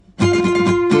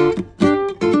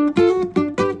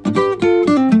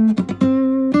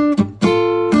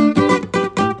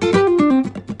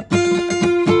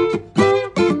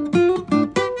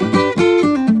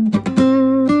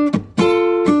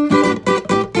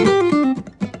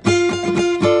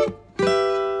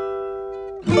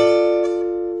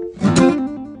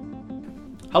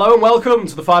Hello and welcome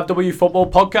to the 5W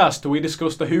Football Podcast, where we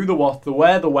discuss the who, the what, the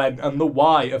where, the when and the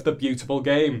why of the beautiful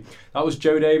game. That was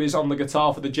Joe Davies on the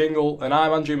guitar for the jingle, and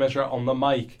I'm Andrew Mishra on the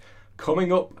mic.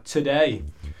 Coming up today,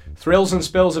 thrills and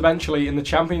spills eventually in the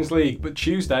Champions League, but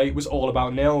Tuesday was all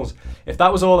about nils. If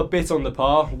that was all a bit under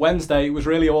par, Wednesday was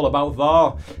really all about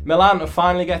VAR. Milan are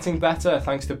finally getting better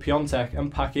thanks to Piontek and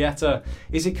Paqueta.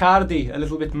 Is Icardi a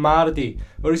little bit Mardi,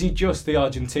 or is he just the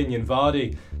Argentinian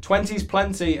Vardy? 20's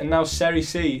plenty, and now Serie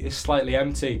C is slightly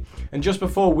empty. And just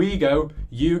before we go,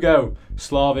 you go,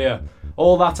 Slavia.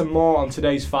 All that and more on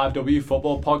today's 5W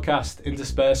Football Podcast,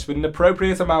 interspersed with an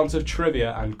appropriate amount of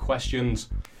trivia and questions.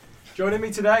 Joining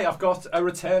me today, I've got a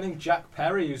returning Jack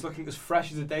Perry, who's looking as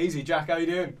fresh as a daisy. Jack, how are you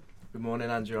doing? Good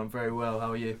morning, Andrew. I'm very well. How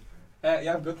are you?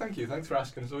 Yeah, I'm good, thank you. Thanks for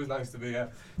asking. It's always nice to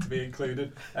be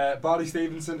included. Barney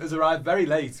Stevenson has arrived very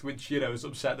late, which has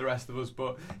upset the rest of us,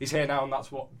 but he's here now, and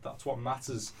that's what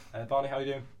matters. Barney, how are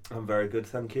you doing? I'm very good,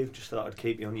 thank you. Just thought I'd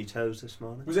keep you on your toes this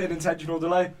morning. Was it an intentional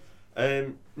delay?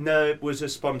 No, it was a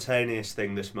spontaneous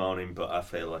thing this morning, but I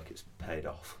feel like it's paid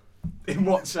off. In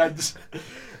what sense?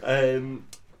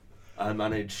 I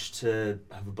managed to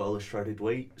have a bowl of shredded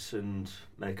wheats and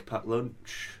make a packed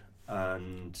lunch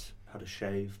and had a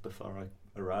shave before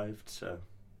I arrived, so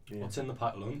yeah. What's in the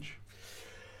packed lunch?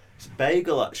 It's a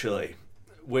bagel, actually,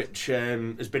 which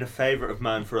has been a favourite of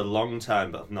mine for a long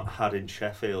time, but I've not had in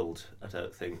Sheffield, I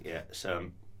don't think, yet, so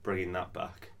I'm bringing that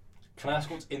back. Can I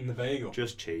ask what's in the bagel?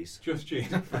 Just cheese. Just cheese.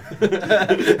 Patted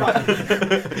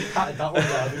that one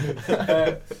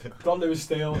down. Got Lewis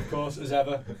Steele, of course, as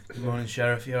ever. Good morning,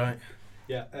 Sheriff. You alright?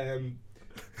 Yeah,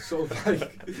 sort of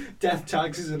like death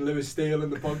taxes and Lewis Steele in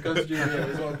the podcast studio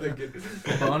is what I'm thinking.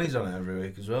 Barney's on it every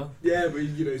week as well. Yeah, but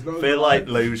he's not. I feel like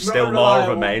Lou's still more of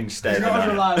a mainstay. He's not as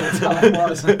reliable time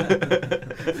was.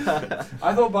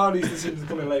 I thought Barney's decision to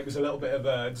come in late was a little bit of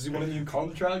a. Does he want a new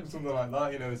contract or something like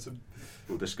that?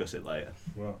 We'll discuss it later.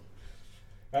 Well.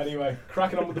 Anyway,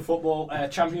 cracking on with the football.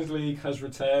 Champions League has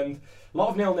returned. A lot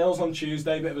of 0-0s on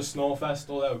Tuesday, bit of a snore fest,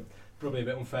 although probably a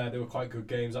bit unfair. They were quite good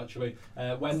games actually.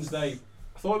 Wednesday,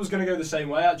 I thought it was going to go the same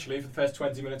way actually for the first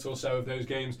 20 minutes or so of those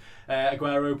games.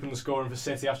 Aguero opened the scoring for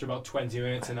City after about 20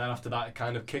 minutes, and then after that it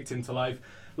kind of kicked into life.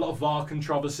 A lot of VAR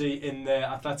controversy in the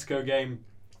Atletico game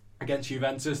against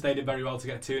Juventus. They did very well to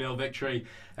get a 2-0 victory.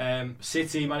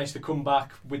 City managed to come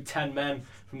back with 10 men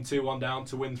from 2-1 down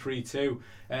to win 3-2.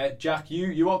 Jack,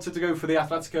 you opted to go for the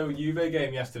Atletico Juve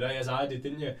game yesterday, as I did,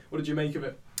 didn't you? What did you make of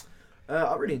it?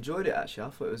 I really enjoyed it, actually. I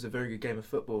thought it was a very good game of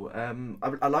football.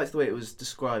 I liked the way it was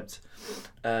described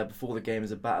before the game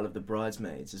as a battle of the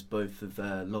bridesmaids, as both have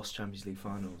lost Champions League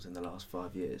finals in the last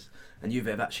 5 years. And Juve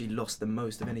have actually lost the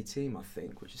most of any team, I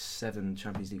think, which is 7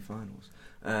 Champions League finals.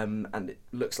 And it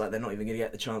looks like they're not even going to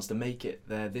get the chance to make it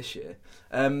there this year.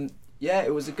 Yeah,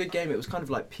 it was a good game. It was kind of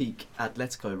like peak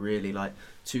Atletico, really. Like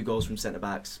 2 goals from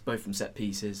centre-backs, both from set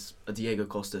pieces, a Diego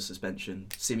Costa suspension,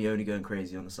 Simeone going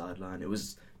crazy on the sideline. It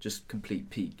was just complete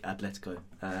peak Atletico.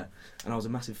 And I was a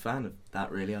massive fan of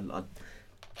that, really. I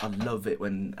love it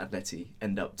when Atleti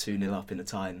end up 2-0 up in a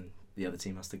tie and the other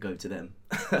team has to go to them.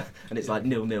 And it's like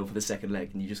 0-0 for the second leg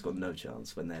and you just got no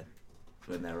chance when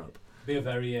they're up. Be a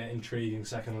very intriguing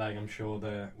second leg. I'm sure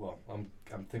I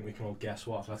think we can all guess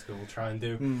what Atletico will try and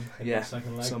do in the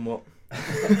second leg. Somewhat.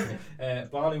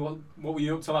 Barney, what were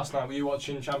you up to last night? Were you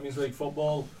watching Champions League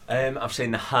football? I've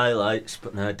seen the highlights,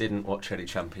 but no, I didn't watch any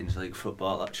Champions League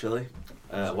football actually.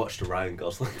 I watched a Ryan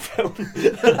Gosling film.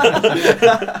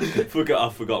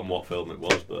 I've forgotten what film it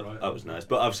was, but right. That was nice.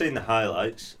 But I've seen the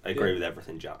highlights. I agree with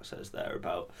everything Jack says there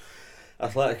about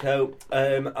Atletico.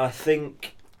 I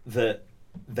think that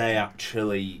they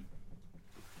actually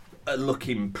are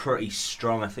looking pretty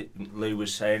strong. I think Lou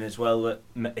was saying as well that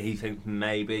he thinks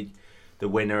maybe the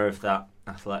winner of that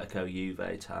Atletico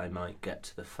Juve tie might get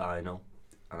to the final,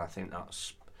 and I think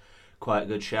that's quite a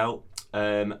good shout.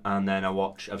 And then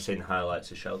I've seen highlights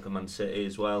of Schalke Man City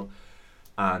as well,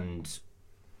 and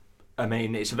I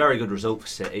mean it's a very good result for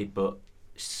City, but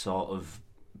sort of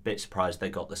a bit surprised they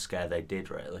got the scare they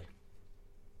did, really.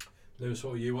 Lewis,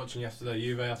 what were you watching yesterday?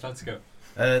 Juve Atletico?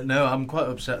 No, I'm quite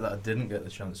upset that I didn't get the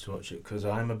chance to watch it because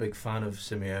I'm a big fan of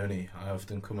Simeone. I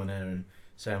often come on here and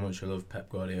say how much I love Pep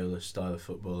Guardiola's style of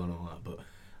football and all that, but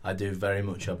I do very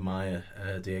much admire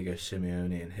Diego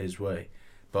Simeone in his way.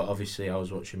 But obviously I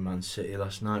was watching Man City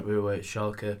last night. We were away at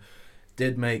Schalke.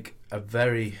 We made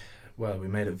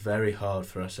it very hard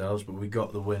for ourselves, but we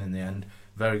got the win in the end.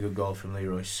 Very good goal from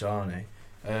Leroy Sané.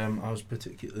 I was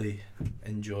particularly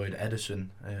enjoyed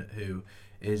Edison, who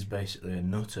is basically a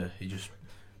nutter. He just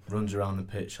runs around the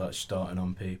pitch like starting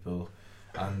on people,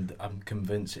 and I'm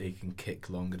convinced that he can kick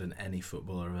longer than any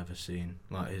footballer I've ever seen.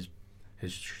 Like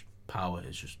his power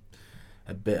is just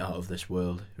a bit out of this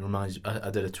world. He reminds.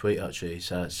 I did a tweet actually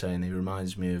saying he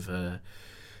reminds me of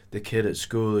the kid at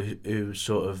school who was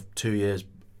sort of 2 years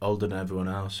older than everyone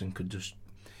else and could just,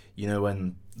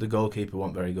 when the goalkeeper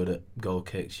wasn't very good at goal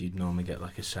kicks, you'd normally get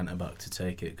like a centre back to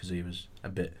take it because he was a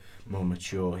bit more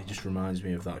mature. He just reminds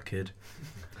me of that kid,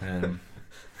 and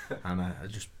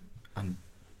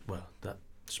that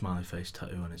smiley face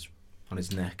tattoo on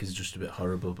his neck is just a bit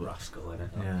horrible. But rascal, innit?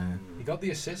 Yeah, he got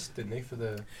the assist, didn't he, for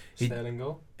the Sterling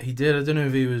goal? He did. I don't know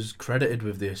if he was credited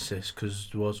with the assist because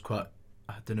there was quite.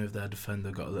 I don't know if their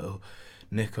defender got a little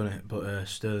nick on it, but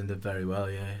Sterling did very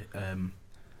well. Yeah,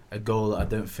 a goal that I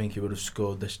don't think he would have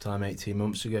scored this time 18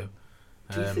 months ago.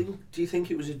 Do you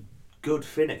think it was a good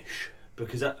finish?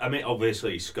 Because I mean,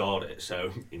 obviously he scored it,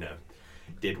 so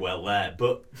did well there.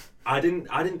 But I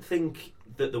didn't think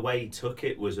that the way he took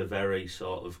it was a very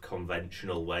sort of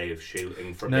conventional way of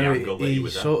shooting from the angle that he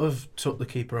was at. He sort of took the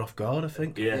keeper off guard, I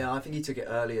think. Yeah, I think he took it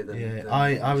earlier than... Yeah, than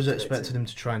I was expecting him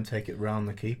to try and take it round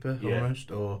the keeper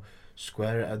almost, or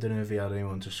square it. I don't know if he had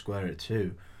anyone to square it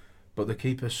to, but the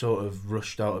keeper sort of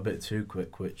rushed out a bit too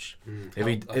quick, which... I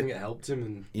think it helped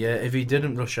him. If he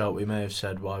didn't rush out, we may have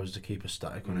said, why was the keeper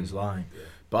static on his line? Yeah.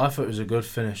 But I thought it was a good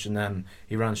finish, and then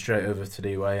he ran straight over to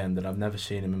the away end, and I've never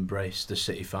seen him embrace the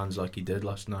City fans like he did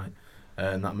last night.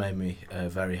 And that made me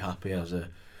very happy as a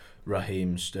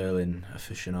Raheem Sterling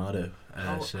aficionado.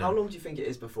 How long do you think it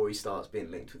is before he starts being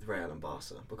linked with Real and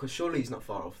Barca? Because surely he's not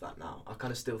far off that now. I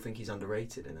kind of still think he's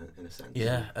underrated in a sense.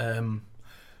 Yeah,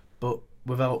 but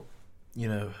without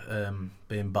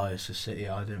being biased to City,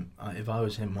 if I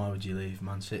was him, why would you leave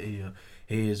Man City?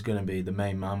 He is going to be the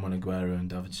main man when Aguero and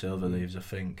David Silva leaves, I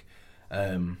think.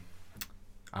 And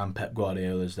Pep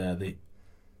Guardiola's there.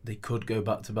 They could go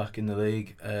back to back in the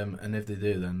league, and if they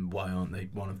do, then why aren't they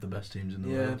one of the best teams in the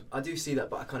world? I do see that,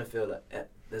 but I kind of feel that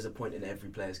there's a point in every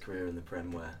player's career in the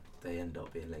Prem where they end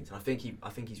up being linked. And I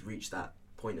think he's reached that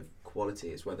point of quality.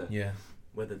 It's whether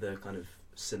the kind of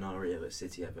scenario at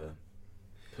City ever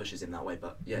pushes him that way.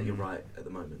 But you're right. At the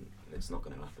moment, it's not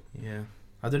going to happen. Yeah.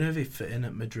 I don't know if he'd fit in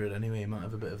at Madrid anyway. He might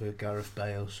have a bit of a Gareth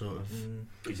Bale sort of...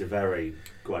 He's a very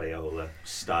Guardiola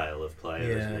style of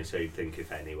player, isn't he? So you'd think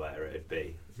if anywhere it'd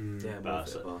be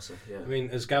Barca. I mean,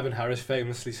 as Gavin Harris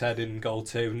famously said in goal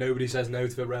 2, nobody says no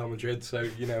to Real Madrid. So I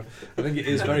think it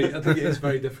is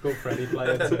very difficult for any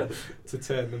player to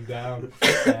turn them down.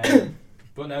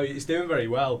 But no, he's doing very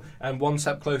well, and one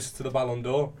step closer to the Ballon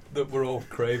d'Or that we're all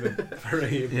craving for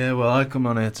Raheem. Yeah, well, I come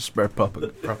on here to spread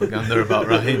propaganda about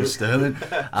Raheem Sterling,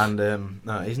 and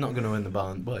no, he's not going to win the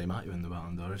Ballon. Well, he might win the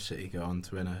Ballon d'Or if City go on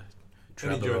to win a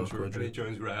treble or quadruple. And he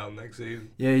joins Real next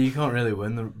season. Yeah, you can't really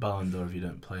win the Ballon d'Or if you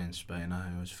don't play in Spain.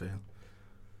 I always feel.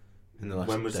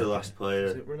 When was the last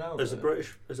player as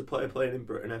a player playing in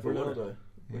Britain ever won it?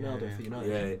 Ronaldo for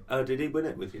United. Yeah. Oh, did he win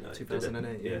it with United?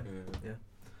 2008. Yeah.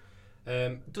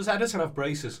 Does Ederson have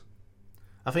braces?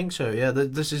 I think so, yeah.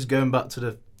 This is going back to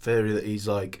the theory that he's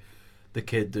like the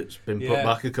kid that's been put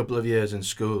back a couple of years in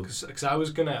school. Because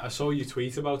I saw you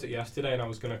tweet about it yesterday, and I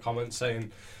was going to comment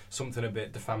saying something a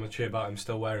bit defamatory about him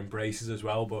still wearing braces as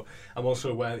well, but I'm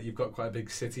also aware that you've got quite a big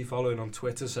City following on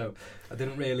Twitter, so I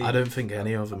don't think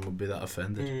any of them would be that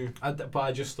offended. But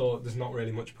I just thought there's not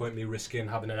really much point in me risking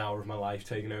having an hour of my life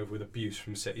taken over with abuse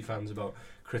from City fans about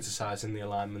criticising the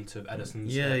alignment of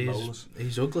Ederson's bowlers.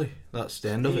 He's ugly. That's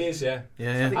the end of it. He is, yeah.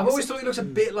 I've always thought he looks a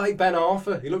bit like Ben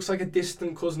Arthur. He looks like a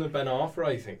distant cousin of Ben Arthur,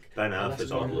 I think. Ben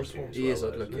Arthur's odd looking. He is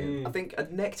odd looking. I think a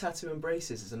neck tattoo and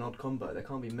braces is an odd combo. There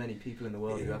can't be many people in the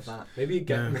world who have that. Maybe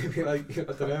like, I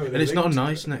don't know. And it's not a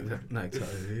nice neck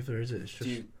tattoo either, is it? It's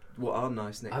just... What are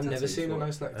nice neck tattoos? I've never seen a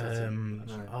nice neck tattoo.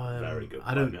 Very good.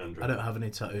 I don't have any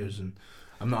tattoos, and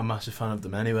I'm not a massive fan of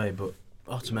them anyway, but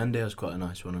Otamendi has quite a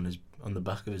nice one on the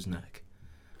back of his neck.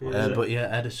 But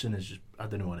yeah, Ederson is just, I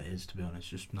don't know what it is, to be honest,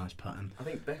 just nice pattern. I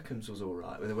think Beckham's was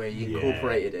alright with the way he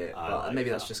incorporated it, but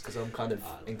maybe that's just because I'm kind of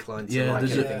inclined to like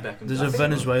anything Beckham. There's a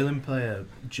Venezuelan player,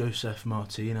 Josef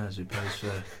Martinez, who plays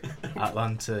for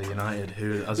Atlanta United,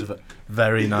 who has a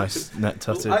very nice neck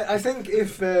tattoo. Well, I think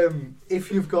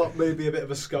if you've got maybe a bit of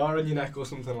a scar on your neck or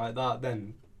something like that,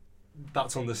 then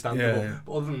that's understandable. Yeah.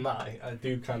 But other than that, I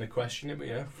do kind of question it.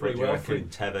 But free will. I reckon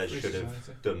Tevez should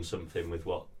have done something with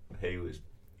what he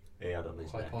had on his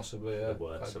quite neck. Possibly, yeah.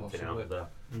 Worked something out of that.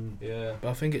 Yeah. But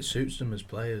I think it suits them as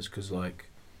players because, like,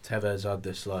 Tevez had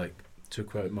this, like, to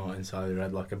quote Martin Tyler,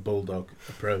 had like a bulldog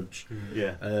approach.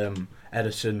 Yeah.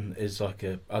 Ederson is like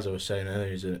as I was saying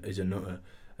earlier, he's a nutter.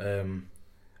 And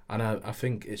I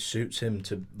think it suits him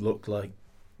to look like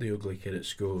the ugly kid at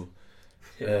school.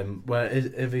 Where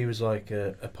if he was like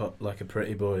a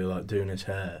pretty boy, like doing his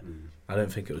hair, I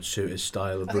don't think it would suit his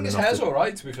style of running. I think his hair's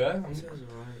alright, to be fair. His hair's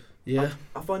alright. Yeah.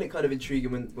 I find it kind of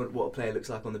intriguing when what a player looks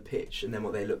like on the pitch and then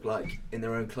what they look like in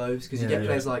their own clothes. Because you get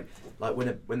players like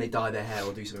when they dye their hair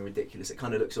or do something ridiculous, it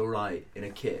kind of looks all right in a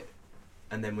kit.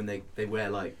 And then when they wear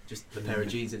like just a pair of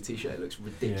jeans and a t-shirt, it looks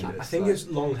ridiculous. I think it's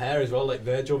long hair as well, like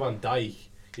Virgil van Dijk.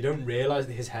 You don't realise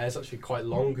that his hair's actually quite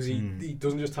long because he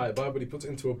doesn't just tie it back, but he puts it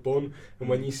into a bun. And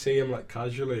when you see him like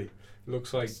casually, it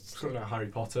looks like something like Harry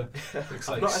Potter. Looks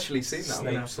I've like not actually seen that.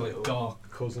 Snape's like dark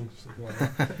cousin, something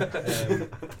like that.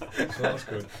 So that's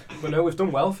good. But no, we've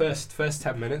done well. First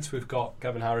 10 minutes, we've got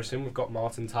Kevin Harrison, we've got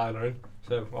Martin Tyler in,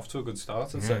 so off to a good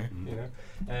start. I'd say, you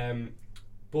know.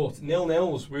 But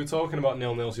 0-0s, we were talking about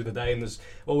 0-0s the other day, and there's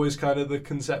always kind of the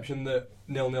conception that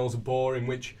 0-0s are boring,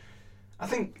 which I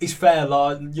think is fair.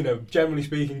 You know, generally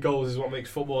speaking, goals is what makes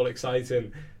football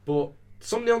exciting. But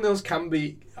some 0-0s can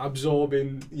be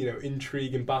absorbing, you know,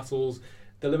 intriguing battles.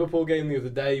 The Liverpool game the other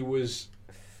day was,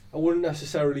 I wouldn't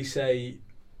necessarily say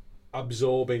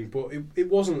absorbing, but it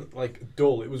wasn't like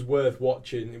dull. It was worth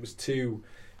watching. It was two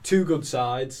good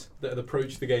sides that had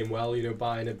approached the game well. You know,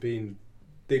 Bayern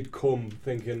they'd come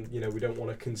thinking, you know, we don't want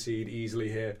to concede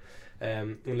easily here,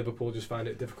 and Liverpool just find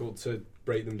it difficult to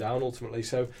break them down ultimately.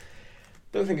 So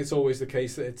don't think it's always the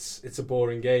case that it's a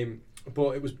boring game.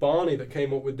 But it was Barney that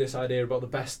came up with this idea about the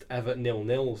best ever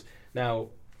 0-0s. Now,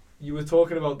 you were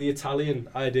talking about the Italian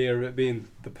idea of it being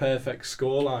the perfect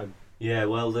scoreline. Yeah,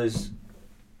 well, there's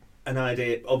an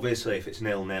idea. Obviously, if it's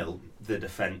 0-0, the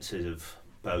defences of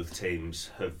both teams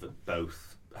have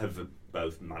both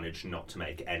managed not to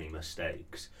make any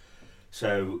mistakes.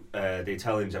 So the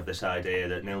Italians have this idea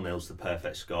that 0-0's the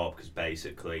perfect score because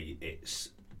basically it's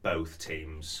both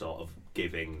teams sort of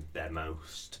giving their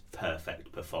most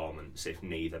perfect performance if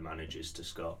neither manages to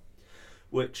score,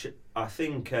 which I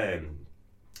think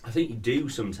you do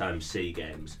sometimes see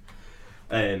games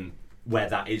where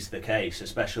that is the case,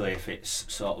 especially if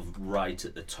it's sort of right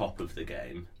at the top of the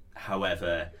game.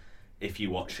 However, if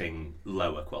you're watching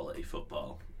lower quality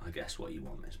football, I guess what you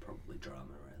want is probably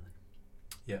drama,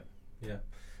 really. Yeah.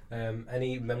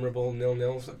 Any memorable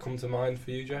 0-0s that come to mind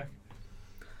for you, Jack?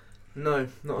 No,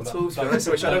 not at all.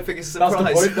 Which I don't think is a That's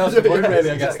surprise. That's the point, really,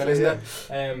 I guess, exactly, then, isn't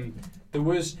it? There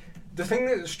was the thing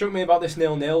that struck me about this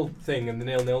 0-0 thing and the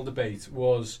 0-0 debate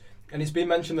was, and it's been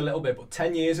mentioned a little bit, but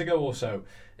 10 years ago or so,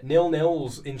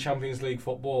 0-0s in Champions League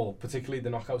football, particularly the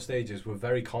knockout stages, were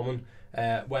very common.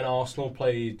 When Arsenal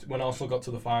got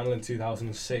to the final in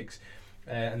 2006,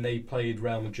 and they played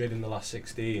Real Madrid in the last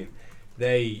 16,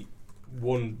 they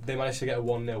managed to get a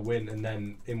 1-0 win, and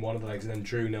then in one of the legs, and then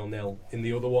drew 0-0 in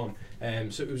the other one.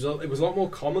 So it was a lot more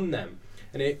common then,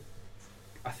 and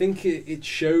I think it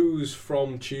shows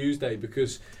from Tuesday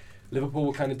because Liverpool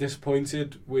were kind of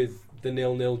disappointed with the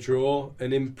 0-0 draw,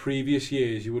 and in previous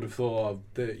years you would have thought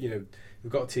that, you know,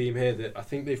 we've got a team here that I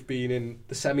think they've been in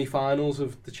the semi-finals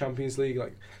of the Champions League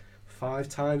like 5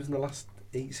 times in the last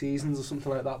 8 seasons or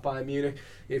something like that. Bayern Munich.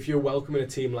 If you're welcoming a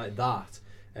team like that,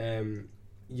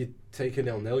 you take a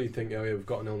 0-0, you think, oh yeah, we've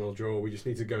got a 0-0 draw, we just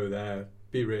need to go there,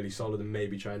 be really solid and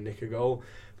maybe try and nick a goal.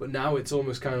 But now it's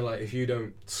almost kind of like if you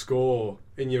don't score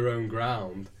in your own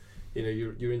ground, you know,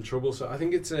 you're in trouble. So I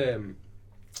think it's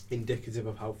indicative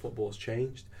of how football's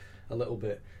changed a little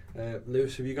bit.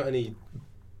 Lewis, have you got any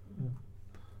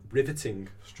riveting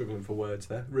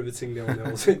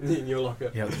 0-0s in your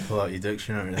locker? You have to pull out your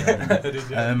dictionary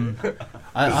there.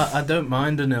 I don't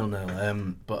mind a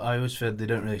 0-0, but I always feel they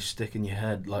don't really stick in your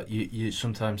head. Like you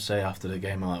sometimes say after the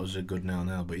game, oh, that was a good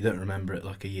 0-0, but you don't remember it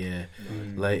like a year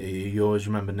later. You always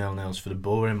remember 0-0s for the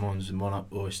boring ones, and one that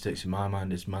always sticks in my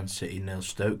mind is Man City 0,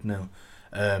 Stoke 0.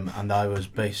 And I was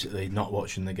basically not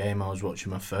watching the game, I was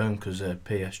watching my phone because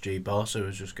PSG Barca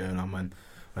was just going on when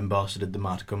Barca did the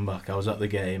mad comeback. I was at the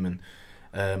game and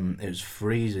it was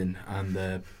freezing,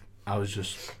 and I was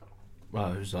just,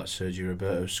 well, it was like Sergio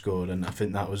Roberto scored, and I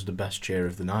think that was the best cheer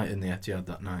of the night in the Etihad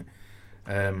that night.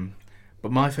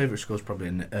 But my favourite score is probably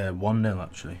a 1-0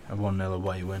 actually, a 1-0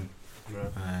 away win.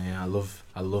 Right. Yeah, I love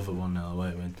a 1-0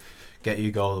 away win. Get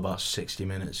your goal about 60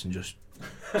 minutes and just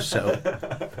set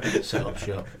up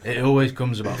shop. It always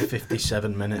comes about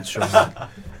 57 minutes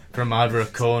from either a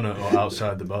corner or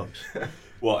outside the box.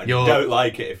 What, and you don't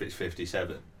like it if it's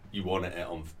 57? You want it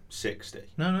on 60?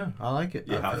 No, I like it.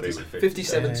 You're happy with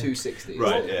 57 to 60.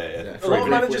 Right, yeah. A lot of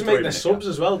managers make their subs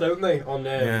as well, don't they? On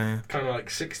kind of like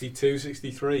 62,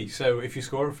 63. So if you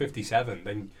score at 57,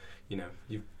 then you know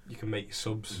you can make your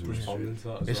subs responding to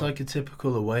that as It's well. like a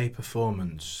typical away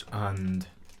performance, and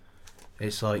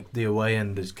it's like the away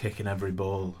end is kicking every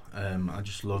ball. I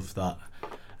just love that,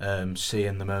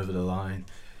 seeing them over the line.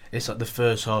 It's like the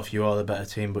first half you are the better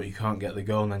team, but you can't get the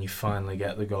goal, and then you finally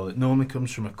get the goal. It normally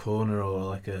comes from a corner or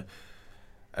like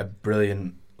a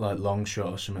brilliant like long shot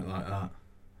or something like that.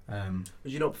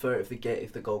 Would you not prefer it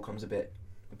if the goal comes a bit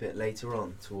later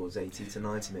on, towards 80 to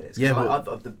 90 minutes? Yeah,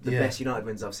 but the best United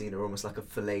wins I've seen are almost like a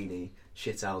Fellaini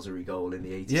shithousery goal in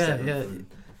the 87th. Yeah. And,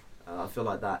 I feel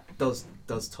like that does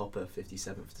top a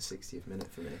 57th to 60th minute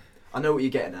for me. I know what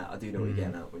you're getting at. I do know what you're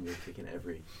getting at when you're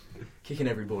kicking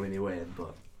every ball in your way in,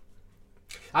 but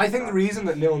I think the reason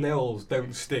that 0-0s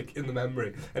don't stick in the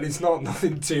memory, and it's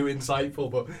nothing too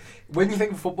insightful, but when you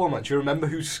think of a football match, you remember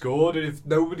who scored, and if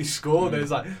nobody scored, then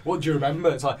it's like, what do you remember?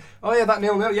 It's like, oh yeah, that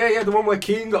 0-0, yeah, the one where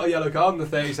Keane got a yellow card in the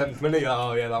 37th minute.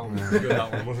 Oh yeah, that one was good,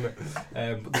 that one, wasn't it?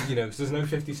 But if there's no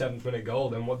 57th minute goal,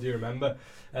 then what do you remember?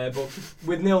 But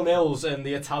with 0-0s and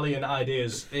the Italian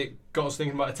ideas, it got us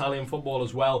thinking about Italian football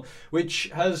as well, which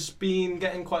has been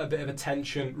getting quite a bit of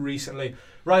attention recently.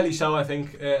 Rightly so, I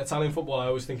think. Italian football I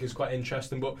always think is quite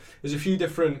interesting, but there's a few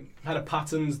different kind of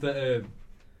patterns that are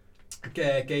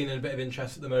gaining a bit of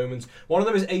interest at the moment. One of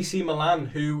them is AC Milan,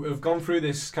 who have gone through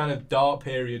this kind of dark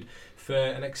period for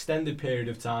an extended period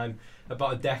of time,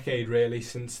 about a decade really,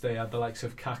 since they had the likes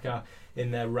of Kaká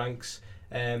in their ranks.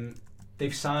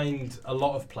 They've signed a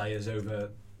lot of players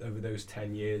over those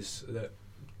 10 years that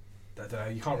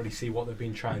you can't really see what they've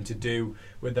been trying to do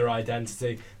with their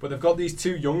identity. But they've got these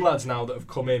two young lads now that have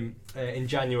come in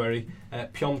January,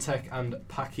 Piontek and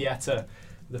Paqueta.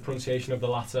 The pronunciation of the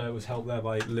latter was helped there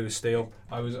by Lewis Steele.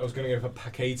 I was going to go for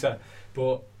Paqueta,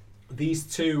 but these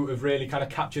two have really kind of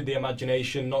captured the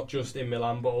imagination, not just in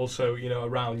Milan, but also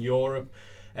around Europe.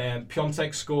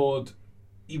 Piontek scored.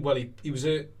 He was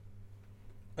at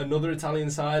another Italian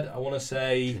side. I want to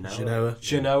say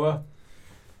Genoa.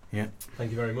 Yeah.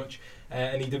 Thank you very much.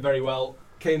 And he did very well.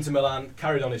 Came to Milan,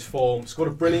 carried on his form, scored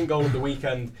a brilliant goal at the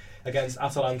weekend against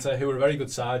Atalanta, who were a very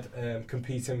good side,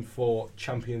 competing for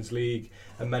Champions League,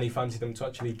 and many fancied them to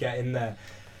actually get in there.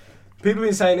 People have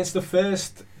been saying it's the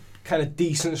first kind of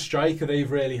decent striker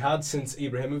they've really had since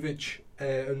Ibrahimovic.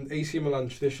 And AC Milan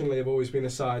traditionally have always been a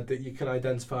side that you can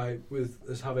identify with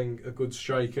as having a good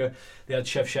striker. They had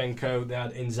Shevchenko, they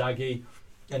had Inzaghi,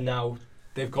 and now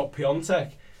they've got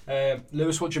Piontek.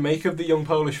 Lewis, what do you make of the young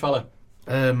Polish fella?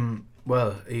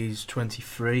 Well, he's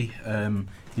 23.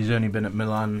 He's only been at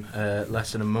Milan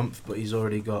less than a month, but he's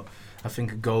already got, I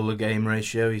think, a goal-a-game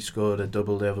ratio. He scored a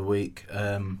double the other week.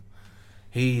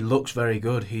 He looks very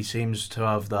good. He seems to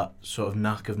have that sort of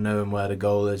knack of knowing where the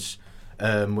goal is,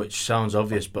 which sounds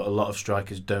obvious, but a lot of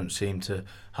strikers don't seem to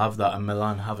have that, and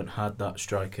Milan haven't had that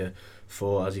striker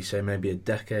for, as you say, maybe a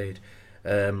decade.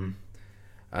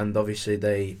 And obviously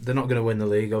they're not going to win the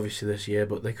league obviously this year,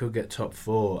 but they could get top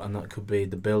four, and that could be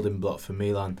the building block for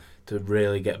Milan to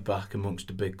really get back amongst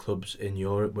the big clubs in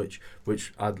Europe, which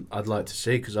I'd like to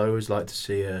see, because I always like to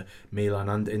see Milan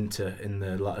and Inter in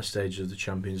the latter stages of the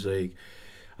Champions League.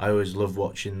 I always love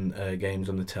watching games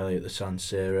on the telly at the San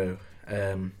Siro.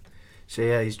 So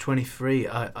yeah, he's 23.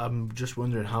 I'm just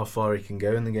wondering how far he can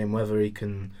go in the game, whether he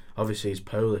can, obviously he's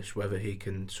Polish, whether he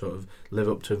can sort of live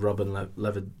up to Robin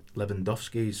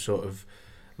Lewandowski's sort of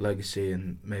legacy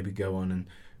and maybe go on and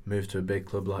move to a big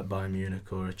club like Bayern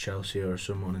Munich or a Chelsea or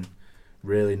someone and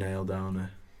really nail down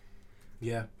a...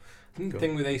 Yeah. The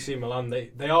thing with AC Milan,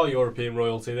 they are European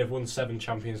royalty. They've won 7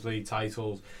 Champions League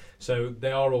titles, so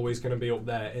they are always going to be up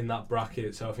there in that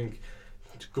bracket. So I think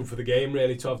it's good for the game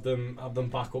really to have them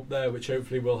back up there, which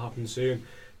hopefully will happen soon.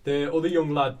 The other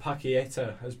young lad,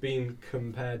 Paqueta, has been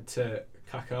compared to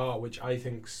Kaká, which I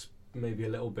think's maybe a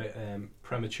little bit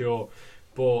premature,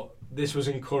 but this was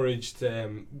encouraged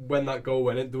when that goal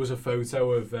went in. There was a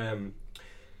photo of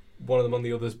one of them on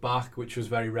the other's back, which was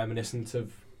very reminiscent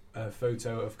of a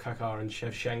photo of Kaká and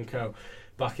Shevchenko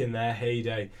back in their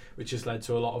heyday, which has led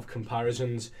to a lot of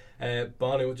comparisons.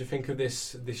 Barney, what do you think of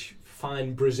this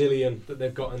fine Brazilian that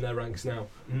they've got in their ranks now?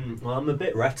 Well, I'm a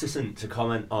bit reticent to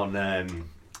comment on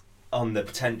the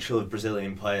potential of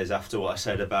Brazilian players after what I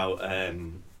said about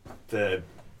the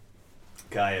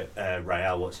guy at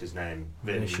Real. What's his name?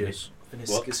 Vinicius. I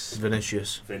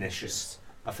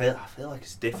feel like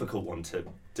it's a difficult one to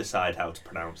decide how to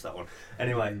pronounce that one.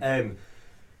 Anyway,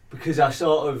 because I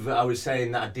was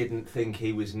saying that I didn't think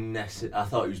he was I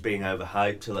thought he was being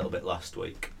overhyped a little bit last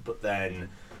week, but then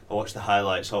I watched the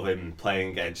highlights of him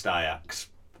playing against Ajax,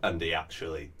 and he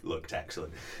actually looked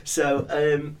excellent. So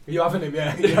you haven't him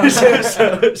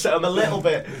yet. so I'm a little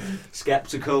bit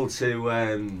sceptical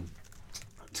to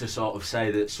sort of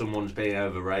say that someone's being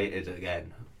overrated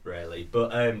again, really.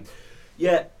 But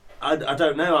yeah, I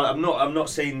don't know. I'm not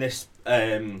seeing this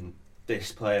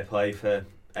player play for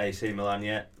AC Milan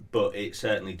yet, but it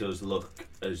certainly does look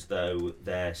as though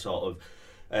they're sort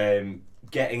of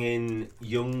getting in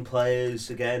young players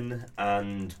again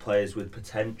and players with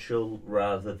potential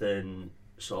rather than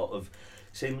sort of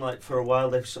seemed like for a while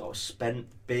they've sort of spent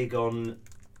big on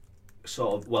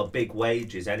big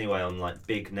wages anyway on like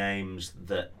big names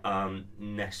that aren't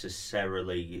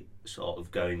necessarily sort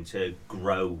of going to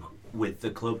grow with the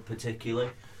club particularly.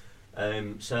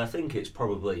 So I think it's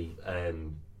probably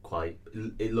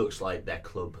it looks like their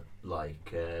club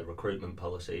recruitment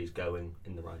policy is going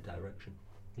in the right direction.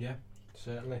 Yeah,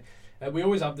 certainly. We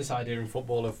always have this idea in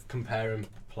football of comparing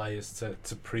players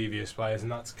to previous players,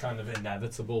 and that's kind of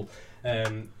inevitable.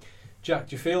 Jack,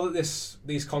 do you feel that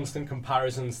these constant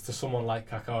comparisons to someone like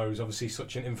Kaká, who's obviously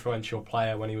such an influential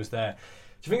player when he was there,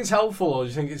 do you think it's helpful, or do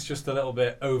you think it's just a little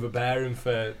bit overbearing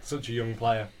for such a young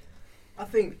player? I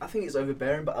think it's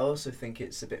overbearing, but I also think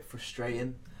it's a bit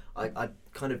frustrating. I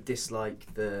kind of dislike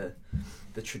the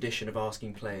tradition of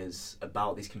asking players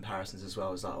about these comparisons as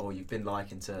well. It's like, oh, you've been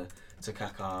likened to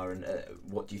Kaká, and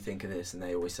what do you think of this? And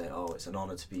they always say, oh, it's an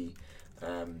honour to be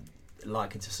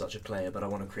likened to such a player, but I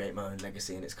want to create my own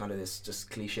legacy. And it's kind of this just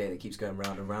cliche that keeps going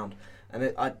round and round.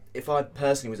 And if I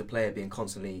personally was a player being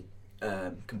constantly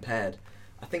compared,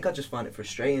 I think I just find it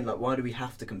frustrating. Like, why do we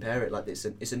have to compare it? Like,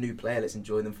 it's a new player. Let's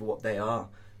enjoy them for what they are.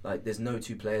 Like, there's no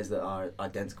two players that are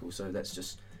identical, so let's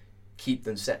just keep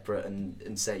them separate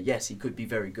and say, yes, he could be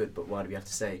very good, but why do we have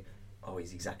to say, oh,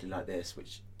 he's exactly like this,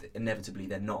 which inevitably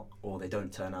they're not, or they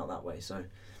don't turn out that way. So,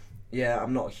 yeah,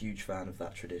 I'm not a huge fan of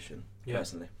that tradition,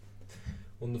 personally.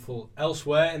 Wonderful.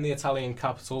 Elsewhere in the Italian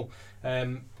capital,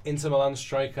 Inter Milan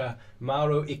striker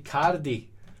Mauro Icardi,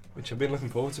 which I've been looking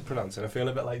forward to pronouncing. I feel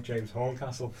a bit like James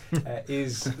Horncastle.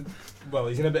 He's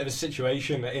in a bit of a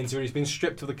situation at Inter. He's been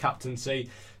stripped of the captaincy.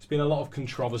 There's been a lot of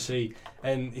controversy,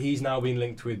 and he's now been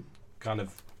linked with kind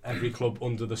of every club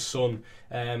under the sun.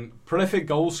 Prolific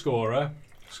goal scorer,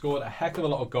 scored a heck of a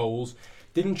lot of goals.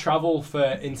 Didn't travel for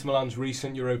Inter Milan's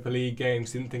recent Europa League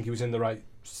games. Didn't think he was in the right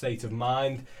state of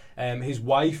mind. His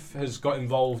wife has got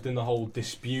involved in the whole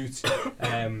dispute.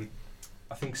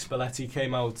 I think Spalletti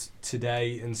came out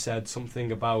today and said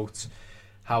something about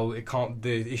how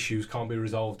the issues can't be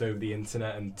resolved over the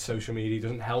internet, and social media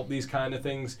doesn't help these kind of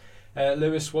things.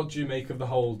 Lewis, what do you make of the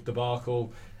whole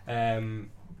debacle? Do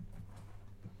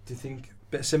you think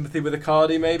a bit of sympathy with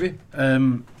Icardi, maybe?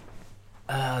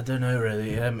 I don't know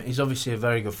really. He's obviously a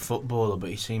very good footballer, but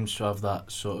he seems to have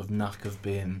that sort of knack of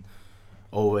being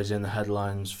always in the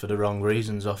headlines for the wrong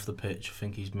reasons off the pitch. I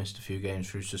think he's missed a few games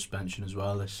through suspension as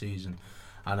well this season.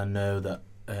 And I know that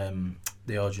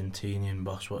the Argentinian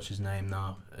boss, what's his name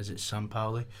now? Is it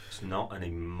Sampaoli? It's not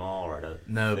anymore.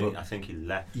 I think he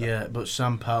left. Yeah, but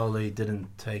Sampaoli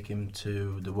didn't take him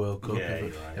to the World Cup,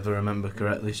 if I remember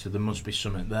correctly. So there must be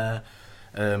something there.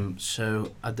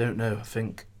 So I don't know. I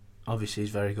think obviously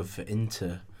he's very good for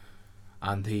Inter,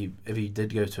 and if he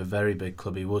did go to a very big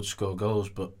club, he would score goals.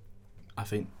 But I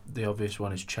think the obvious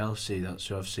one is Chelsea. That's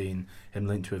who I've seen him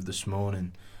linked with this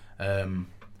morning.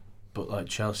 But like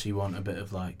Chelsea want a bit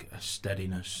of like a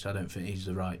steadiness. I don't think he's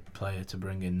the right player to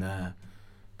bring in there.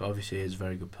 But obviously he's a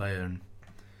very good player, and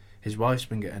his wife's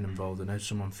been getting involved. I know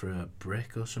someone threw a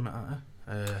brick or something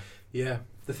at her. Yeah.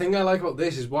 The thing I like about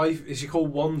this, his wife, is she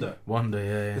called Wanda? Wanda,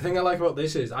 yeah. The thing I like about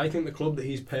this is, I think the club that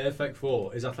he's perfect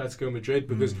for is Atletico Madrid,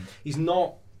 because he's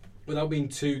not, without being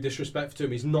too disrespectful to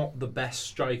him, he's not the best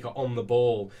striker on the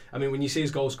ball. I mean, when you see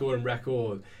his goal scoring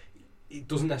record, it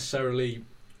doesn't necessarily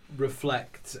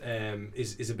reflect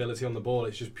his ability on the ball.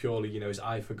 It's just purely, his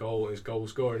eye for goal, his goal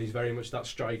scorer, and he's very much that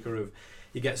striker of,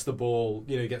 he gets the ball,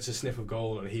 he gets a sniff of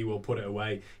goal and he will put it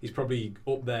away. He's probably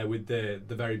up there with the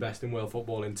very best in world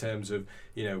football in terms of,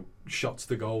 shots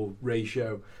to goal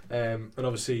ratio. And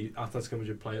obviously Atletico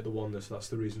Madrid play at the Wanda, so that's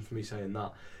the reason for me saying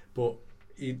that. But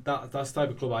that's the type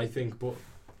of club I think, but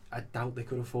I doubt they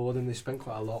could afford him. They spent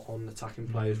quite a lot on attacking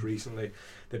players recently.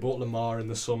 They bought Lamar in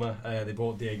the summer, they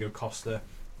bought Diego Costa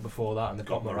before that, and they've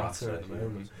got Morata at the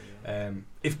moment.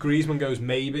 If Griezmann goes,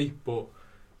 maybe, but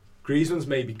Griezmann's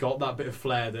maybe got that bit of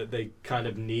flair that they kind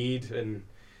of need, and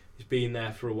he's been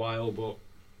there for a while, but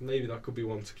maybe that could be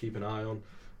one to keep an eye on.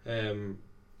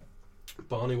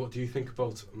 Barney, what do you think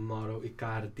about Mauro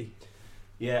Icardi?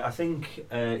 Yeah, I think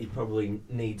he probably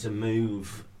needs a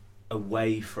move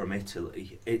away from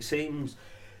Italy. It seems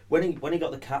when he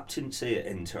got the captaincy at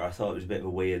Inter, I thought it was a bit of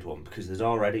a weird one, because there's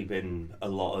already been a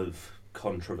lot of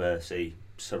controversy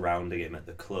surrounding him at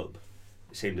the club.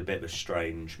 It seemed a bit of a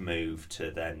strange move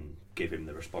to then give him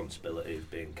the responsibility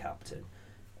of being captain.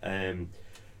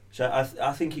 So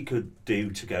I think he could do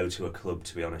to go to a club,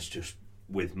 to be honest, just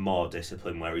with more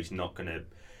discipline, where he's not going to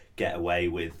get away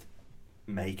with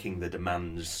making the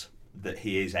demands that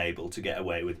he is able to get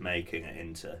away with making at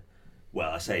Inter.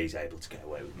 Well, I say he's able to get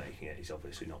away with making it. He's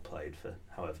obviously not played for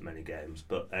however many games.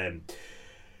 But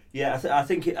Yeah, I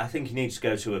think he needs to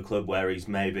go to a club where he's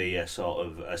maybe a sort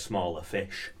of a smaller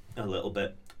fish a little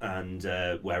bit, and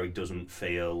where he doesn't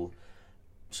feel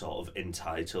sort of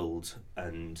entitled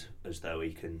and as though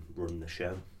he can run the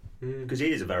show. Because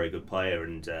he is a very good player,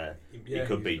 and he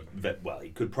could be he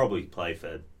could probably play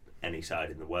for any side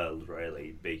in the world. Really,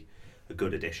 he'd be a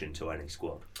good addition to any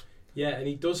squad. Yeah, and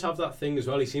he does have that thing as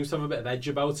well. He seems to have a bit of edge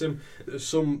about him. There's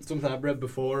something I've read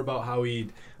before about how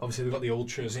obviously they've got the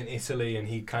ultras in Italy, and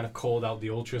he kind of called out the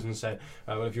ultras and said,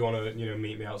 well, if you want to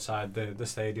meet me outside the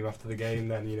stadium after the game,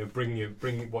 then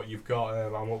bring what you've got.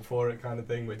 I'm up for it, kind of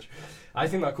thing. Which I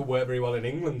think that could work very well in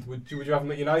England. Would you have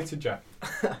him at United, Jack?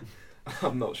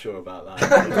 I'm not sure about that.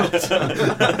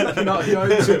 You're not him.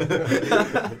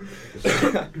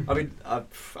 I mean, I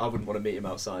wouldn't want to meet him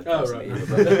outside. Oh, right. Either,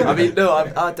 but, I mean, no,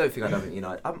 I don't think I'd have him at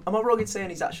United. Am I wrong in saying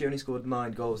he's actually only scored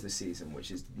 9 goals this season, which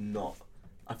is not?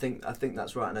 I think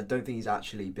that's right, and I don't think he's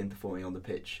actually been performing on the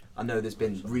pitch. I know there's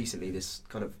been recently this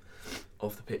kind of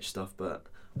off the pitch stuff, but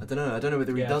I don't know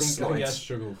whether he does slot.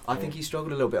 I think he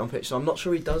struggled a little bit on pitch, so I'm not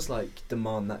sure he does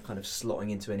demand that kind of slotting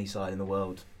into any side in the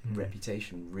world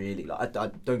reputation. Really, I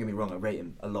don't get me wrong, I rate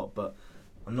him a lot, but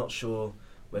I'm not sure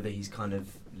whether he's kind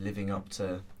of living up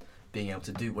to being able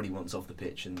to do what he wants off the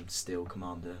pitch and still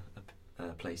command a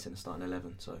place in the starting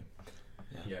 11. So.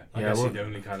 I guess he'd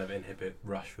only kind of inhibit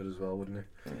Rashford as well, wouldn't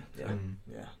he?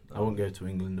 Yeah. I wouldn't go to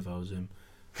England if I was him.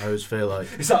 I always feel like...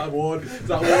 Is that a ward?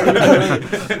 Stay away.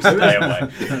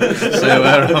 Stay away,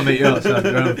 I'll meet you outside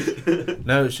the ground.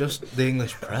 No, it's just the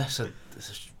English press. It's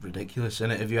just ridiculous,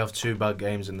 isn't it? If you have 2 bad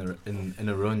games in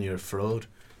a run, you're a fraud.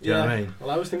 Do you know what I mean?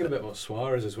 Well, I was thinking a bit about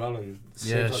Suarez as well. And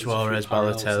Suarez,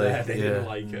 Balotelli. They didn't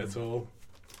like it at all.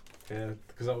 Yeah,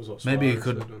 because that was what Suarez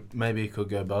maybe he could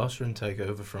go Barca and take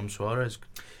over from Suarez,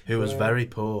 who was very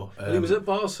poor. He was at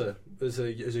Barca as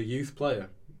a youth player.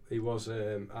 He was,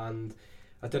 and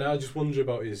I don't know. I just wonder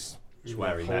about his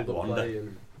swearing that Wanda.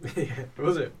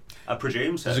 Was it? I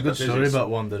presume so. There's a good story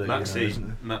about Wanda.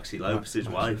 Maxi Lopez's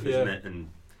wife, isn't it? And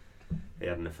he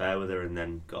had an affair with her, and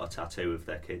then got a tattoo of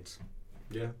their kids.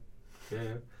 Yeah.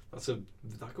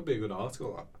 That could be a good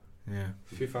article. That. Yeah.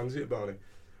 If you fancy it, Barney.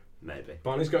 Maybe.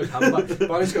 Barney's got his hand back.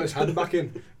 Barney's got his hand back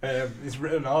in. He's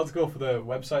written an article for the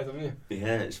website, haven't you?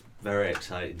 Yeah, it's very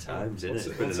exciting times,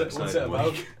 isn't it? What's it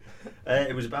about?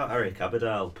 It was about Eric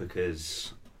Abidal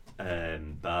because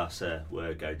Barca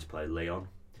were going to play Lyon.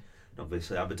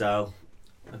 Obviously, Abidal,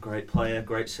 a great player,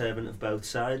 great servant of both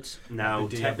sides. Now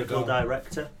technical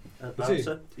director at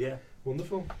Barca. Yeah.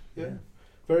 Wonderful. Yeah.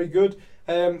 Very good.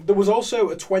 There was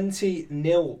also a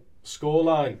 20-0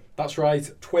 scoreline. That's right,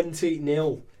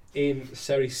 20-0 in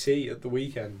Serie C at the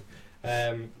weekend,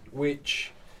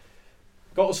 which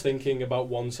got us thinking about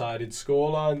one-sided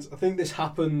scorelines. I think this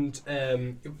happened.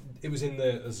 It was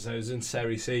in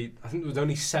Serie C. I think there was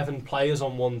only 7 players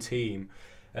on one team.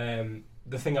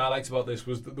 The thing I liked about this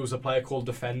was that there was a player called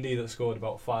Defendi that scored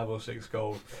about 5 or 6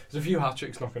 goals. There's a few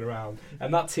hat-tricks knocking around,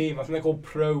 and that team, I think they're called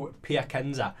Pro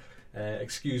Piacenza.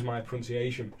 Excuse my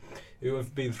pronunciation. Who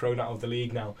have been thrown out of the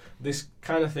league now. This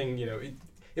kind of thing, if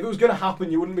it was going to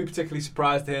happen, you wouldn't be particularly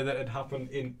surprised to hear that it happened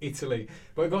in Italy.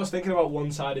 But it got us thinking about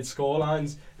one-sided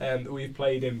scorelines that we've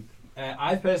played in.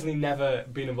 I've personally never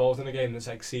been involved in a game that's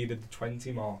exceeded the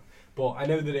 20 mark, but I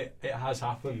know that it has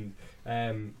happened.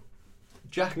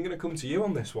 Jack, I'm going to come to you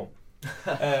on this one.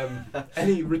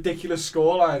 Any ridiculous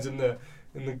scorelines in the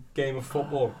game of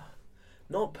football?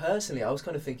 Not personally. I was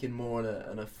kind of thinking more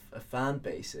on a fan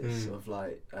basis of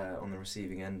on the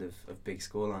receiving end of big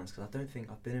scorelines, because I don't think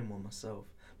I've been in one myself.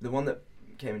 The one that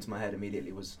came into my head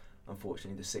immediately was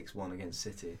unfortunately the 6-1 against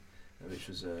City, which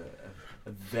was a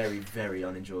very, very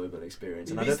unenjoyable experience.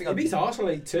 And I don't think I beat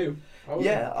Arsenal 8-2.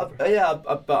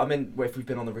 But I mean, if we've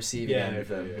been on the receiving end of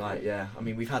them, I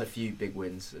mean, we've had a few big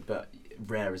wins, but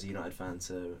rare as a United fan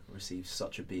to receive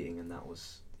such a beating, and that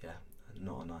was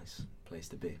not a nice place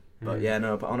to be. But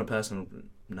but on a personal,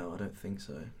 no, I don't think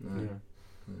so. No.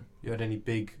 Yeah. You had any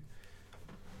big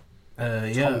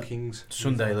Kings?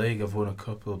 Sunday League, I've won a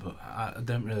couple, but I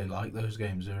don't really like those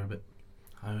games. I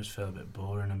always feel a bit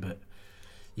boring,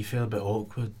 you feel a bit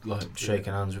awkward,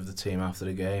 shaking hands with the team after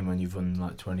the game when you've won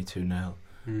 22-0.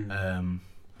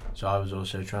 So I was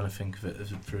also trying to think of it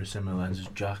through a similar lens as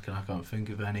Jack, and I can't think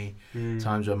of any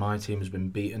times where my team has been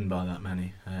beaten by that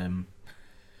many.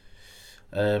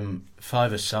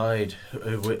 5-a-side,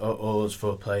 all us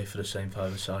 4 play for the same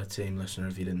 5-a-side team, listener,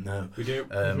 if you didn't know. We do.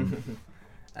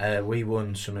 We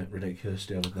won something ridiculous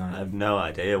the other night. I have no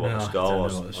idea what the score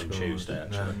was on Tuesday,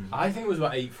 actually. No. I think it was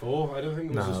about 8-4. I don't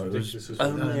think it was as ridiculous as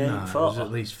only 8-4. It was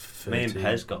at least 13. Me and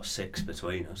Pez got 6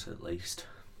 between us, at least.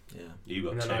 Yeah. You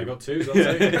got And then 2. I got 2, so I'll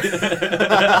take it.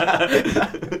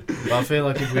 But I feel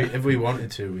like if we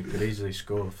wanted to, we could easily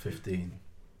score 15.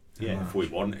 Yeah, if we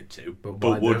wanted to. But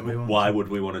why would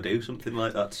we want to do something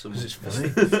like that to someone? Because it's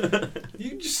funny.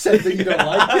 You just said that you don't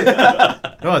like it.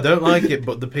 No, I don't like it,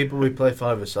 but the people we play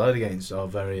five-a-side against are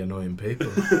very annoying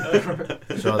people.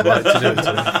 So I'd like to do it to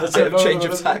them. That's a change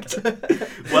of tact.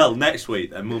 Well, next week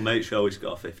then we'll make sure we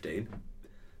score 15.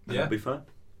 That'll be fun.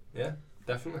 Yeah,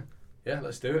 definitely. Yeah,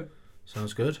 let's do it.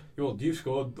 Sounds good. Well, you've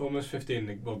scored almost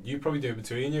 15. Well, you probably do it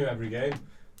between you every game.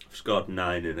 I've scored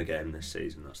 9 in a game this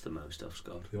season. That's the most I've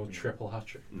scored. The old triple hat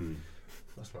trick.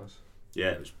 That's nice. Yeah,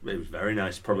 it was very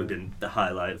nice. Probably been the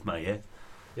highlight of my year.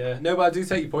 Yeah, no, but I do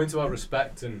take your point about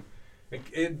respect, and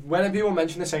when people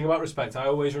mention this thing about respect, I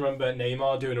always remember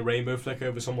Neymar doing a rainbow flick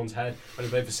over someone's head when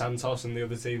he played for Santos and the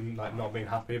other team like not being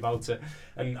happy about it,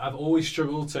 and I've always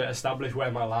struggled to establish where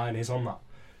my line is on that.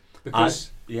 Because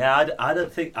I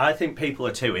don't think. I think people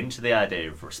are too into the idea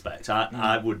of respect.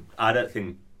 I don't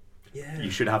think. Yeah.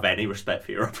 You should have any respect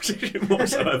for your opposition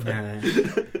whatsoever.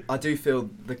 I do feel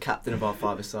the captain of our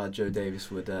five-a-side, Joe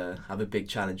Davis, would have a big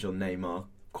challenge on Neymar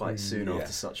quite soon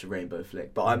after such a rainbow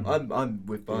flick. But I'm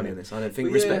with Barney on this. I don't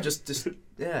think respect it's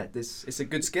a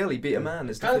good skill. He beat a man.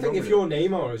 I kind of think if you're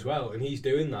Neymar as well and he's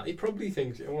doing that, he probably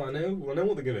thinks, I know what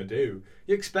they're gonna do.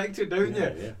 You expect it, don't you?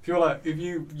 Yeah. If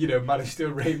you manage to do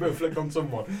a rainbow flick on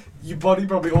someone, your body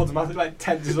probably automatically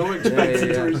tenses up, expecting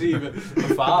to receive a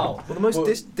foul. Well, the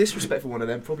most disrespectful one of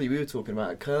them probably we were talking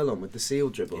about at Curlon with the seal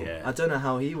dribble. Yeah. I don't know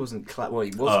how he wasn't well, he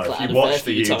was if you watched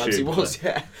the times. He was,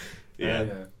 yeah.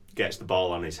 Gets the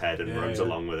ball on his head and runs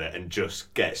along with it and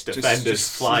just gets defenders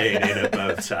flying in at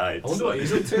both sides. I wonder what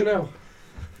he's up to now.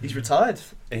 He's retired.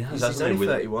 He's only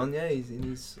 31,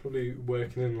 he's probably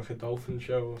working in like a dolphin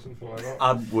show or something like that.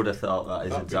 I would have thought that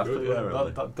is exactly where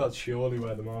that's surely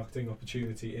where the marketing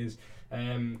opportunity is.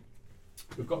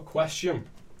 We've got a question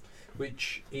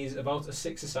which is about a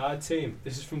six-a-side team.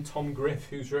 This is from Tom Griff,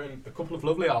 who's written a couple of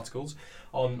lovely articles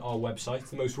on our website,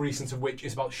 the most recent of which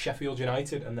is about Sheffield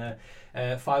United and their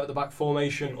 5-at-the-back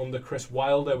formation under Chris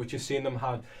Wilder, which has seen them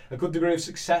had a good degree of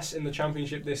success in the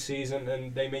Championship this season,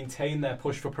 and they maintain their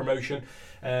push for promotion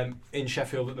in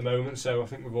Sheffield at the moment. So I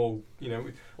think we're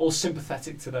all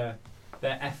sympathetic to their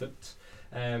efforts.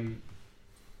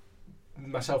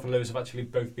 Myself and Lewis have actually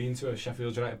both been to a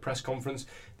Sheffield United press conference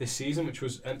this season, which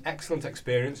was an excellent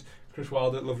experience. Chris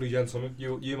Wilder, lovely gentleman.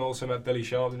 You also met Billy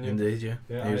Sharp, didn't you? Indeed, yeah.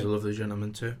 He was a lovely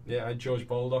gentleman too. Yeah, and George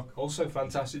Baldock, also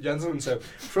fantastic gentleman. So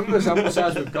from the sample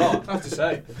size we've got, I have to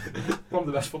say, one of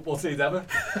the best football teams ever.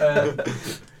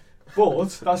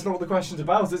 But that's not what the question's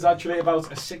about. It's actually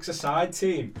about a six-a-side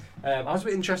team. I was a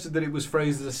bit interested that it was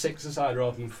phrased as a six-a-side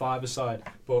rather than five-a-side,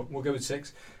 but we'll go with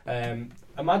 6.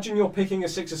 Imagine you're picking a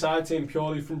six-a-side team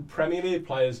purely from Premier League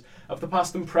players of the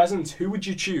past and present. Who would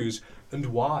you choose and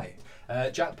why?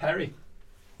 Jack Perry.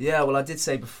 Yeah, well, I did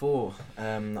say before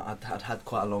I'd had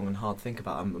quite a long and hard think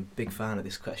about it. I'm a big fan of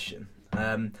this question.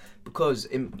 Because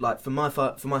for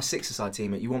my six-a-side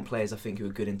team, you want players I think who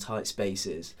are good in tight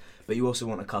spaces, but you also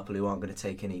want a couple who aren't going to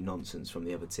take any nonsense from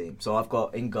the other team. So I've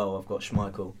got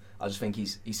Schmeichel. I just think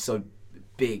he's so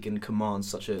big and commands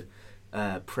such a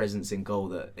presence in goal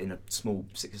that in a small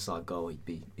six-a-side goal he'd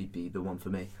be the one for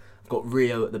me. I've got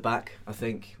Rio at the back. I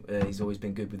think he's always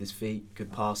been good with his feet,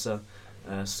 good passer,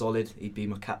 solid. He'd be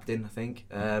my captain, I think.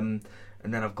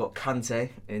 And then I've got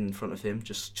Kante in front of him,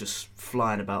 just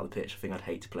flying about the pitch. I think I'd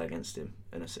hate to play against him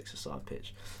in a six-a-side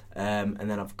pitch. And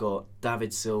then I've got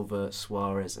David Silva,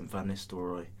 Suarez and Van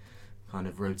Nistelrooy kind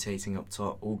of rotating up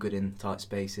top, all good in tight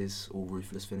spaces, all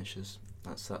ruthless finishers.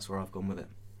 That's where I've gone with it.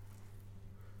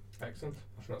 Excellent.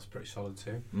 I think that's pretty solid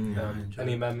too.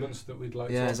 Any amendments that we'd like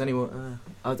to... Yeah, has anyone...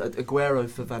 Aguero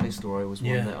for Van Nistelrooy was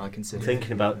one that I considered.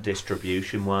 Thinking about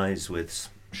distribution-wise with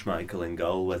Schmeichel in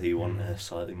goal, whether you want a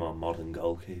slightly more modern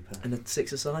goalkeeper. And a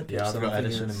six-a-side pitch. Yeah, I've got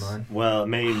Edison in mind. Well, I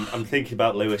mean, I'm thinking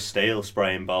about Lewis Steele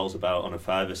spraying balls about on a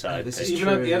five-a-side pitch. He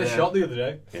had a shot the other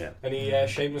day, and he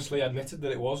shamelessly admitted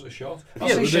that it was a shot.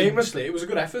 Shamelessly, it was a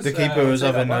good effort. The keeper was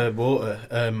having water.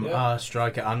 Our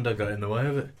striker Ander got in the way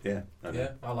of it. Yeah,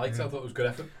 I liked it. I thought it was good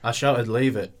effort. I shouted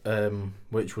leave it,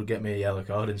 which would get me a yellow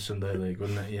card in Sunday League,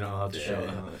 wouldn't it? You're not allowed to shout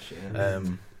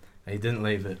that. He didn't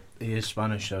leave it. He is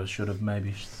Spanish, so I should have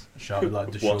maybe shouted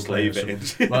like Deschulpe.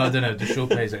 Well, I don't know.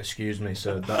 Deschulpe's excuse me,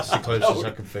 so that's the closest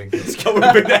I can think. That would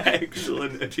have been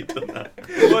excellent if you'd done that.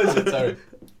 What is it, sorry?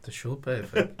 Deschulpe, I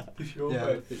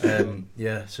think.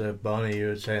 Yeah, so Barney, you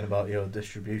were saying about your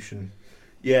distribution.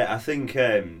 Yeah, I think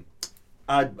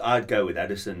I'd go with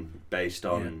Edison based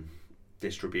on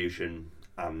distribution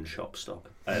and shot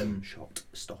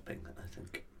stopping, I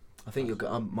think. I think you'll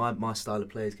go. My style of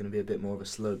play is going to be a bit more of a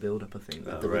slow build-up. I think.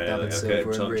 Oh, with really? David Okay,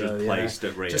 Silva so and Rio, just placed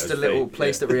at Rio's just a little feet.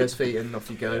 placed at Rio's feet and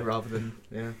off you go, rather than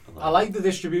I like the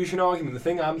distribution argument. The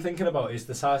thing I'm thinking about is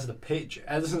the size of the pitch.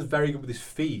 Ederson's very good with his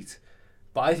feet,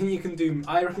 but I think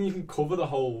I reckon you can cover the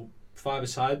whole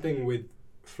five-a-side thing with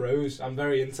throws. I'm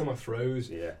very into my throws.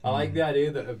 Yeah. I like the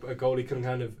idea that a goalie can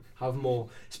kind of have more,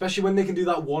 especially when they can do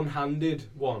that one-handed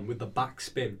one with the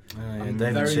backspin.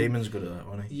 David Seaman's good at that,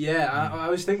 wasn't he? Yeah, I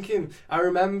was thinking. I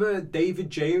remember David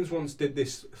James once did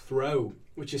this throw,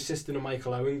 which assisted a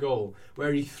Michael Owen goal,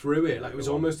 where he threw it like it was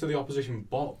almost to the opposition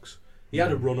box. He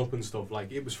had a run up and stuff,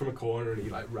 like it was from a corner, and he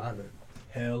like ran it,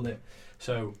 hurled it.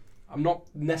 So I'm not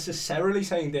necessarily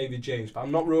saying David James, but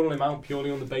I'm not ruling him out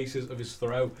purely on the basis of his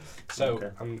throw.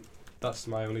 So that's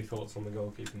my only thoughts on the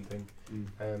goalkeeping thing.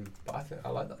 But I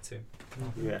like that team.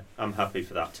 Yeah, I'm happy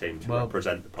for that team to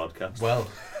represent the podcast. Well,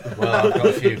 I've got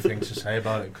a few things to say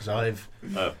about it because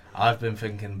I've been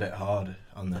thinking a bit hard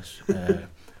on this, and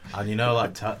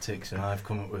like tactics, and I've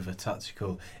come up with a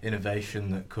tactical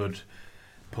innovation that could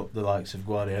put the likes of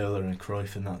Guardiola and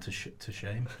Cruyff and that to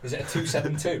shame. Is it a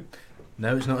 2-7-2?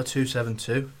 No, it's not a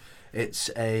 2-7-2. It's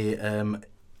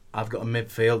I've got a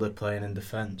midfielder playing in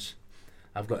defence.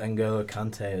 I've got N'Golo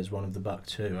Kante as one of the back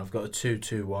two. I've got a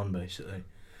 2-2-1 basically.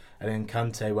 And then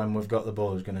Kante, when we've got the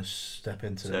ball, is going to step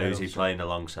into the So who's he rails. playing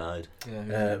alongside?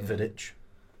 Vidic.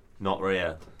 Not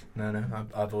Rio. No.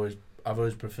 I've always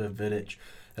preferred Vidic,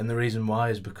 and the reason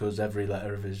why is because every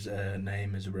letter of his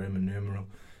name is a Roman numeral.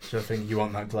 So I think you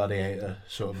want that gladiator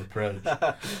sort of approach.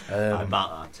 I'm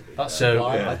about that to be That's fair. so.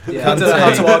 I don't know how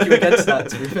to argue against that.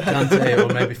 To be fair. Kante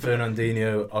or maybe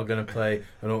Fernandinho are going to play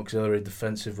an auxiliary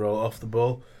defensive role off the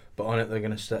ball, but on it they're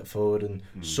going to step forward and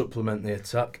supplement the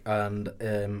attack.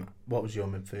 And what was your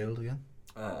midfield again?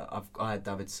 I had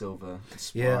David Silva.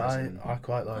 Yeah, I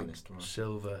quite like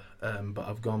Silva, but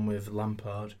I've gone with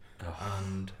Lampard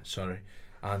and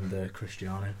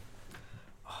Cristiano.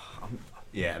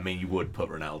 Yeah, I mean you would put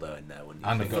Ronaldo in there, wouldn't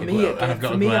you? And I've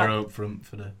got Aguero up front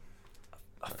for the.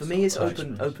 For me, it's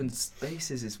open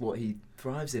spaces is what he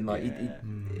thrives in. Like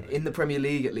in the Premier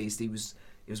League, at least, it was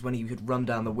when he could run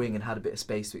down the wing and had a bit of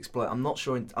space to exploit. I'm not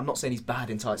saying he's bad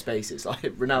in tight spaces. Like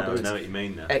Ronaldo I know what you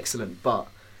mean now. Excellent, but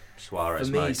Suarez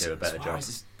might do a better job.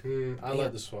 I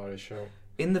like the Suarez show.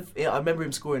 I remember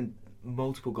him scoring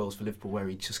multiple goals for Liverpool where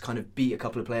he just kind of beat a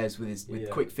couple of players with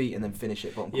quick feet and then finish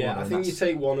it bottom corner. Yeah, I think you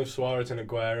take one of Suarez and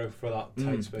Aguero for that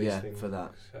tight space thing. For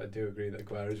that. I do agree that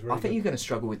Aguero is really I think you're going to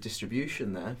struggle with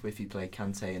distribution there if you play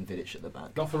Kante and Vidic at the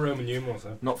back. Not for Roman numerals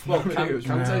though. Not for Roman numerals.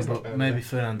 Kante's not maybe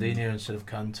Fernandinho instead of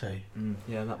Kante.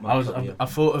 Yeah, that might I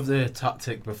thought of the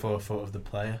tactic before I thought of the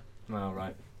player. Oh,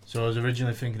 right. So I was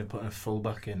originally thinking of putting a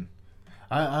fullback in.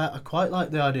 I quite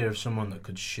like the idea of someone that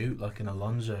could shoot like an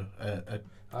Alonso.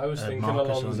 I was thinking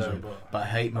Marcus Alonso, but I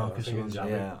hate Marcus Alonso.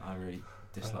 Yeah, I really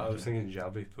dislike I was thinking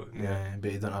Xavi, but but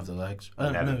he don't have the legs.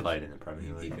 Never played in the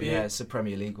Premier League. Yeah, it's a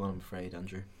Premier League one, I'm afraid,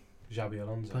 Andrew. Xabi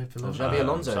Alonso. Xabi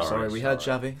Alonso. Sorry, we heard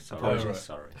Xavi.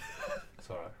 Sorry. It's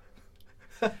alright.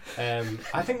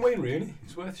 I think Wayne Rooney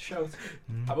is worth a shout.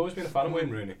 I've always been a fan of Wayne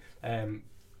Rooney,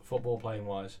 football playing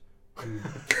wise.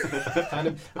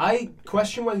 I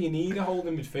question whether you need a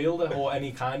holding midfielder or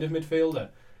any kind of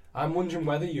midfielder. I'm wondering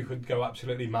whether you could go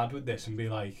absolutely mad with this and be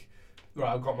like,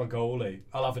 right, I've got my goalie,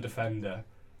 I'll have a defender,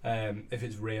 if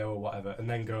it's Rio or whatever, and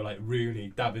then go like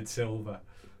Rooney, David Silva.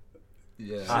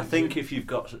 Yeah. I think if you're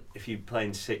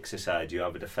playing six-a-side, you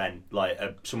have a defend like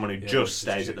someone who just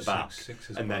stays at the back,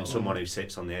 and then someone who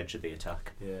sits on the edge of the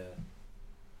attack. Yeah,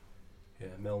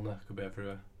 Milner could be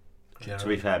everywhere. To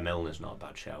be fair, Milner's not a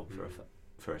bad shout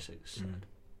for a six.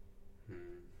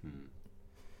 I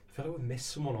feel like we've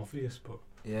missed someone obvious, but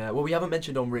yeah. Well, we haven't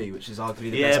mentioned Henry, which is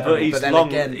arguably the but best player. he's then long.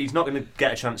 Again, he's not going to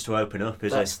get a chance to open up,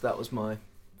 is he? That was my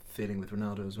feeling with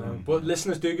Ronaldo as well. But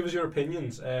listeners, do give us your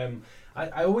opinions.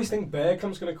 I always think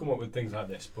Bergkamp's going to come up with things like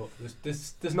this, but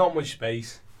there's not much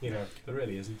space. There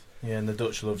really isn't. Yeah, and the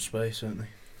Dutch love space, don't they?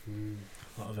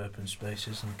 A lot of open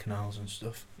spaces and canals and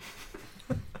stuff.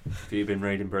 Have you been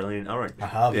reading Brilliant Orange? I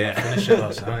have. Yeah. I finished it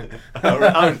last night.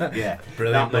 Yeah,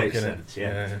 brilliant. That makes sense.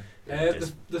 Yeah.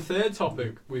 The third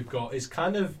topic we've got is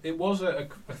it was a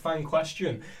fan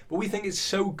question, but we think it's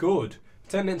so good,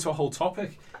 turned into a whole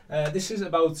topic. This is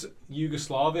about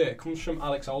Yugoslavia. It comes from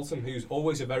Alex Alton, who's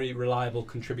always a very reliable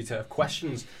contributor of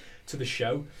questions to the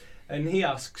show. And he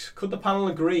asks, could the panel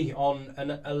agree on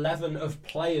an 11 of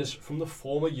players from the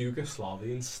former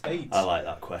Yugoslavian states? I like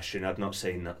that question. I've not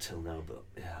seen that till now, but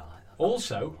yeah, I like that.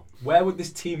 Also, where would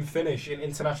this team finish in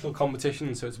international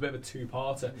competition? So it's a bit of a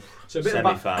two-parter. So a bit of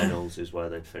Semi-finals is where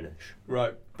they'd finish.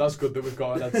 Right, that's good that we've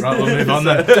got it. Right, we'll move on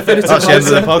then. That's the end of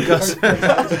the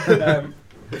podcast.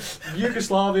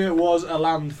 Yugoslavia was a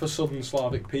land for southern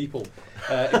Slavic people.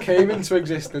 It came into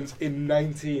existence in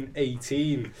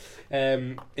 1918.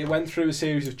 It went through a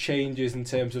series of changes in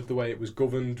terms of the way it was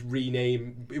governed,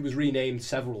 it was renamed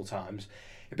several times.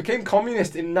 It became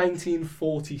communist in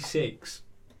 1946.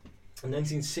 In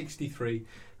 1963,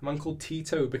 a man called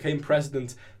Tito became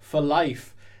president for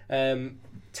life.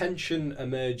 Tension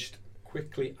emerged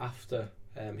quickly after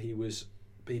he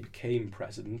became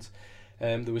president.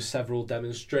 There was several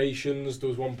demonstrations. There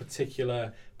was one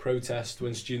particular protest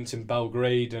when students in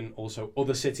Belgrade and also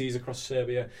other cities across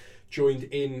Serbia joined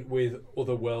in with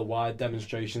other worldwide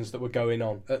demonstrations that were going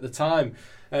on at the time.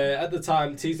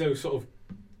 Tito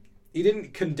he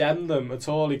didn't condemn them at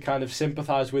all. He kind of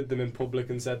sympathised with them in public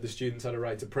and said the students had a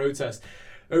right to protest.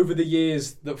 Over the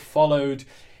years that followed,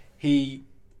 he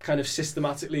kind of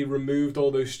systematically removed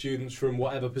all those students from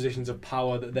whatever positions of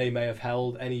power that they may have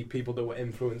held. Any people that were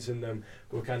influencing them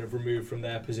were kind of removed from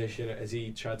their position as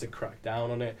he tried to crack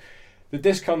down on it. The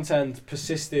discontent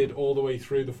persisted all the way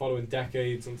through the following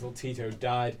decades until Tito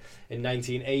died in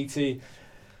 1980.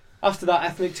 After that,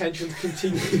 ethnic tensions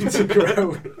continued to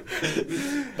grow.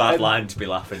 Bad line to be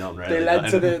laughing on, really. They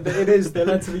led to the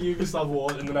Yugoslav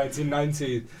war in the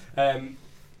 1990s.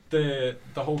 The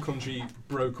whole country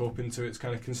broke up into its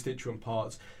kind of constituent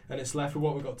parts, and it's left with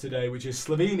what we've got today, which is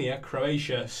Slovenia,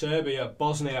 Croatia, Serbia,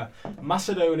 Bosnia,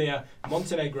 Macedonia,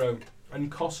 Montenegro, and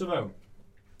Kosovo.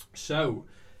 So,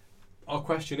 our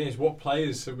question is, what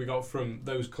players have we got from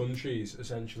those countries,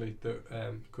 essentially,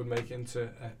 that could make it into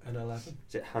an 11?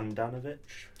 Is it Handanovic?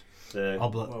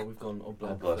 Oblak. Well, we've gone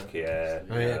Oblak. Oblak, yeah.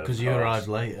 Oh yeah, because you arrived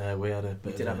late. We had a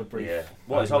bit. We did have a brief. Yeah.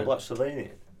 What is Oblak Slovenian?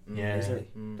 Yeah. Is he?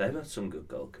 They've had some good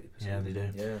goalkeepers. Yeah, they do.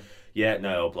 Yeah. Yeah,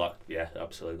 no, Oblak. Yeah,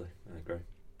 absolutely. I agree.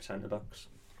 Centre backs.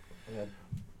 Yeah.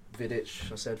 Vidic,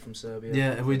 I said, from Serbia.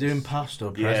 Yeah, are we doing past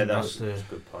or present? Yeah, that's the a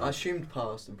good point. I assumed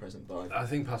past and present by. I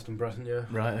think past and present, yeah.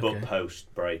 right. Okay. But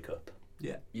post breakup.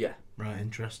 Yeah. Yeah. Right,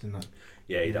 interesting that.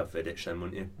 Yeah, you'd have Vidic then,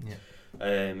 wouldn't you?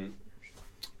 Yeah.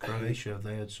 Croatia,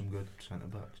 they had some good centre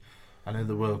backs. I know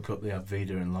the World Cup they had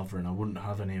Vida and Lovren. I wouldn't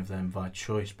have any of them by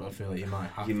choice, but I feel like you might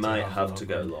have. You to might have have to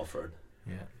go Lovren.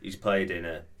 Yeah. He's played in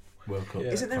a World Cup.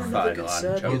 Yeah. Isn't there Final another good and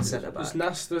Serbian Champions. centre back? There's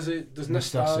Nastasic,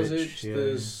 Nastasic, yeah.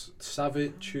 there's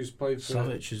Savic, who's played for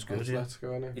Savic is good, yeah.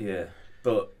 Atletico, isn't he? Yeah,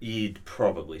 but you'd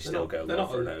probably still go they're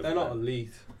not, Lovren over. they're not them.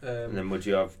 elite. And then would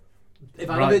you have?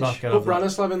 Ivanovic, back, I'd put have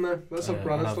Branislav in there. Let's have Yeah,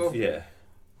 Branislav. Yeah,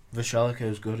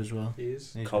 Vashaliko's good as well. He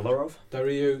is. He's Kolarov.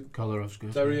 Dario Kolarov's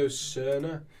good.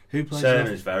 Cerna. Who plays left?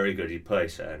 Cerna's very good. He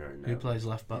plays Cerna in Who there. plays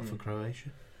left back for Croatia?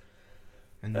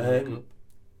 In the Um, World Cup.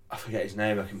 I forget his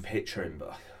name. I can picture him, but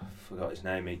I forgot his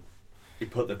name. He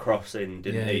put the cross in,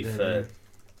 didn't Yeah, he, he did, for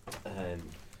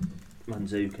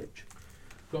Mandzukic.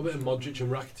 Got a bit of Modric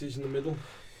and Rakitic in the middle.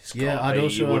 It's Yeah, gotta I'd be, you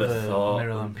also would have have thought.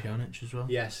 Miroslav Pjanic as well.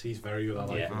 Yes, he's very good. I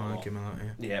like Yeah. him a I lot. like him a lot,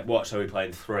 yeah. Yeah, what? So we're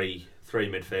playing three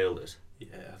midfielders. Yeah,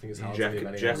 I think it's hard Jack- to do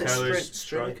many Jack- else. How is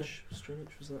Strinic,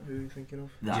 was that who you're thinking of?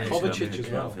 Yeah, Kovacic as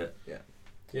well.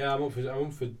 Yeah, I'm up for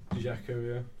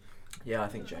Dzeko, yeah. Yeah, I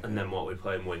think Jack. And then what? We're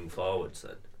playing wing forwards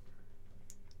then.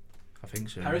 I think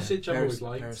so. Perisic, I've always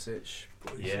liked. Perisic.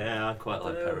 Yeah, I quite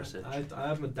like Perisic. I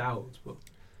have my doubts, but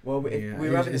Well, Yeah.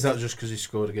 we were having Is that just because he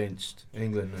scored against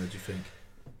England, or do you think?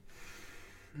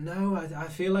 no, I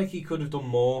feel like he could have done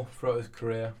more throughout his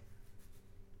career.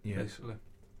 Yeah. Basically,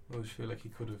 I always feel like he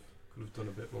could have done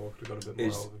a bit more. Could have got a bit more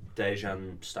Is out of him.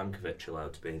 Dejan Stankovic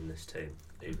allowed to be in this team,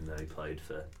 even though he played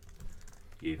for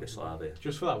Yugoslavia?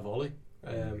 Just for that volley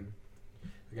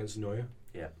against Neuer.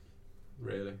 Yeah.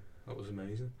 Really, that was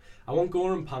amazing. I want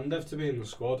Goran Pandev to be in the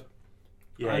squad.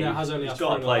 Yeah, I know it has only he's asked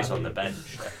got for a place 11. on the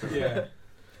bench. Yeah.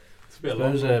 It's a bit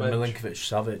There's long. Milinkovic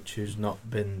Savic, who's not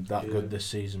been that Yeah. good this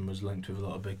season, was linked with a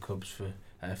lot of big clubs for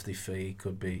FD fee.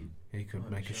 He could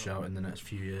make a shout in the next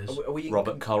few years. Are we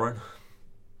Robert Corrin,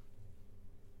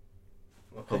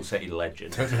 Okay. Hull City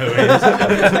legend. Never heard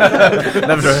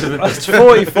of him. That's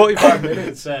 45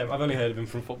 minutes. I've only heard of him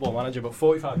from Football Manager, but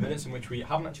 45 minutes in which we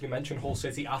haven't actually mentioned Hull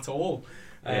City at all,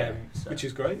 which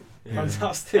is great. Yeah.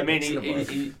 Fantastic. I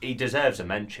mean, he deserves a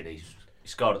mention. He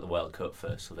scored at the World Cup for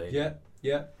Slovenia.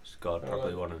 Yeah. Scored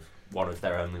probably one of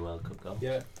their only World Cup goals.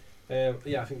 Yeah. I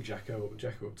think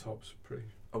Dzeko up top's pretty.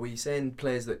 Are we saying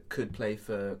players that could play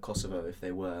for Kosovo if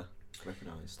they were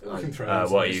recognised? I can throw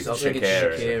what are you, I was thinking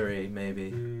Shaqiri? Shaqiri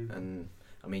maybe, Mm. and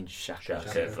I mean, Xhaka. Jan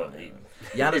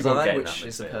Jan Ibrahimovic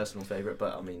is a personal favourite,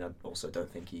 but I mean, I also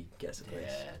don't think he gets a place.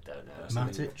 Yeah, don't know.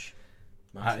 Matic.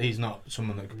 He's not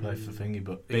someone that could play for Thingy,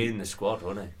 but be in the squad,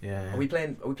 wouldn't he? Yeah. Are we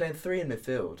playing 3 in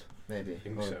midfield? Maybe. I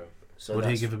think so. So would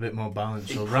he give a bit more balance?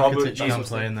 He Or probably- Rakitic can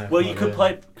play in there. Well, you could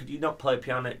play. Could you not play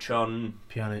Pjanic on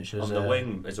Pjanic as the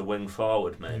wing as a wing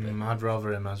forward, maybe? I'd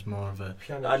rather him as more of a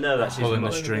I know that's his pulling the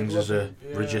mo- strings as a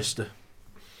register.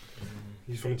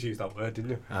 You just wanted to use that word,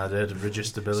 didn't you? I did,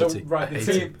 registerability. So right,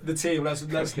 the team.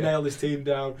 Let's nail this team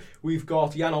down. We've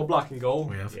got Jan Oblak in goal.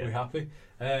 We have. We're happy.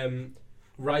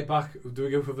 Right back, do we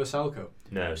go for Vaselko?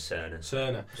 No,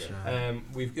 Cerner. Yeah.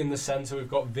 We've in the centre. We've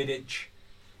got Vidic,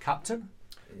 captain.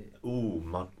 Ooh,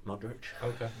 Modric.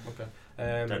 Okay.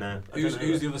 Don't know. Who's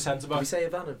the other centre Did back? we say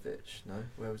Ivanovic?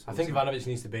 No. I think Ivanovic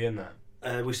needs to be in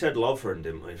there. We said Lovren,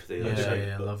 didn't we? For the other side,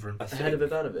 Yeah, but Lovren. I Ahead of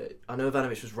think Ivanovic. I know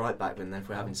Ivanovic was right back, but then if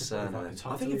we're having It's Cerner, hard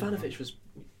I think to leave Ivanovic was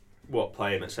what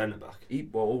play him at centre back.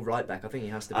 all right back. I think he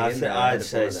has to be I in there. I'd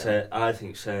say I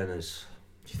think Cerner's.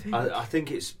 Do you think? I think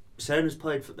it's Cerner's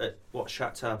played for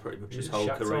Shakhtar pretty much his whole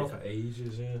career. for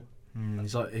ages, yeah.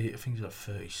 He's like, I think he's like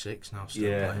 36 now. Still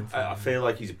Yeah, playing for I feel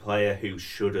like he's a player who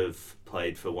should have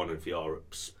played for one of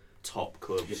Europe's top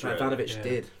clubs. Yeah, really. Ivanovic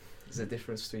did. There's a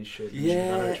difference between should.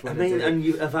 Yeah, Ivanovic I when mean, he did. and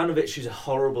Ivanovic is a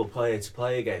horrible player to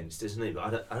play against, isn't he?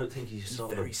 But I don't think he's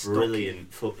sort of a very stocky.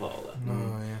 brilliant footballer.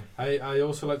 No, I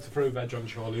also like to throw Vedran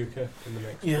Chorluka in the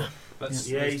mix. yeah.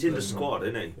 Yeah, he's in the squad,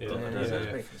 isn't he? Yeah, But I yeah, don't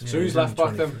know. yeah. So who's left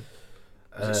back then?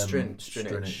 Is it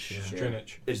Strinic?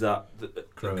 Strinic. Is that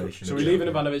Croatian. So we're leaving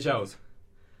Ivanovic out?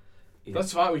 Yeah.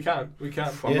 That's fine, we can.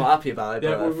 I'm not happy about it.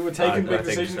 Yeah, but we're taking I big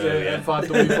think decisions so, here yeah. at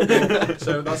 5W football.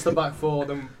 So that's the back four.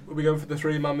 Then we're going for the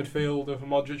 3-man midfield of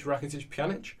Modric, Rakitic,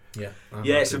 Pjanic. Yeah.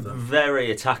 Yeah, it's a very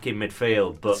attacking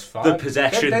midfield, but It's fine. the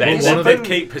possession, They're they disciplined.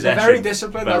 keep They're possession. very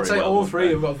disciplined. very I'd say well, all wouldn't three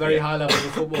they? have got very Yeah. high levels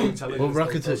of football intelligence. Well,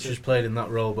 Rakitic just played in that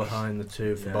role behind the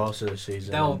two for Yeah. Barca this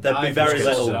season. They'll- There'd be I very think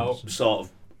it's little out. sort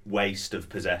of waste of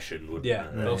possession, wouldn't Yeah,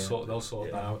 there? they'll sort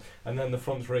Yeah. that out. And then the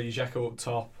front three, Dzeko up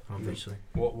top. obviously.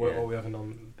 What Yeah. are we having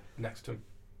on next to him?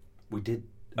 We did.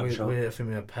 I I'm sure. think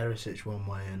we had Perisic one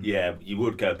way in. Yeah, you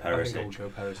would go I think Perisic. I'll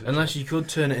go Perisic. Unless you could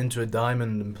turn it into a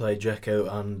diamond and play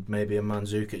Dzeko and maybe a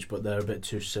Mandzukic, but they're a bit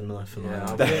too similar for Yeah,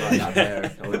 I me. wouldn't like that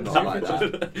there. I would not like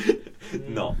that.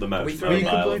 Not the most. We throw- Well, you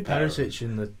mobile could play pair. Perisic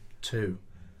in the two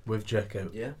with Dzeko,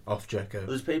 Yeah. off Dzeko.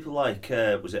 There's people like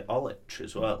was it Olic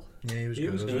as well? Yeah, he was He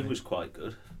good. was He wasn't was quite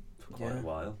good for quite Yeah. a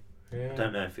while. Yeah. I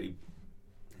don't know if he.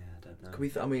 Yeah, I don't know.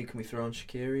 Can we throw on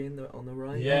Shaqiri on the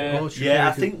right? Yeah. Oh, Yeah,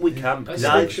 I Shaqiri think we could- can. Let's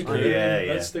Because stick I, Shaqiri.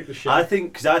 yeah. Let's stick the shit. I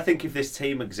think if this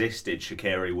team existed,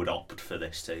 Shaqiri would opt for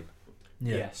this team.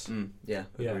 Yeah. Yes. Yeah.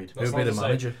 Yeah. Agreed. That's Who would be not the to say-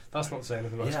 manager? That's not saying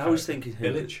anything about his Yeah, I was character.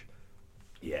 thinking who. Bilic.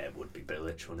 Yeah, it would be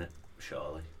Bilic, wouldn't it?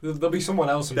 Surely. There'll be someone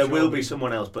else. I'm There sure. will be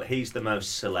someone else, but he's the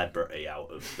most celebrity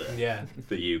out of the Yeah.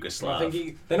 the I Yugoslav.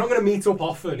 think they're not going to meet up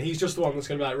often. He's just the one that's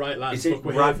going to be like, right, lads, Is it look,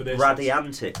 we're here for this.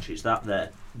 Radiantic? Is that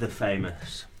the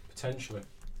famous? Potentially.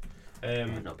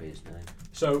 Might not be his name.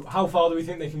 So how far do we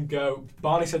think they can go?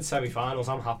 Barney said semi-finals.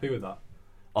 I'm happy with that.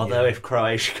 Although Yeah. if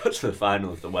Croatia got to the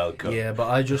final of the World Cup, Yeah, but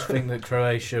I just think that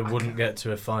Croatia wouldn't get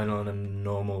to a final in a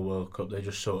normal World Cup. They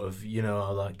just sort of,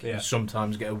 like Yeah.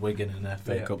 sometimes get a Wigan in an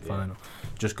FA Yeah. Cup Yeah. final.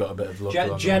 Just got a bit of luck. along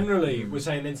the way. Generally, we're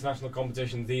saying international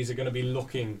competitions, these are going to be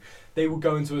looking. They would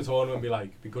go into a tournament and be like,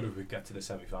 it'd be good if we get to the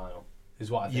semi-final.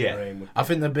 Is what I think Yeah. their aim would be. I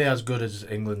think they'd be as good as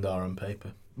England are on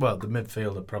paper. Well, the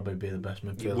midfield would probably be the best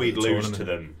midfield. we'd of the lose tournament. to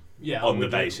them Yeah, on the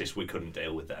we do. basis we couldn't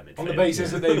deal with them. On the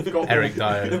basis that they've got Eric more,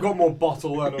 Dyer. they've got more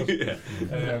bottle than us.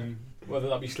 Yeah. Whether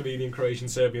that be Slovenian, Croatian,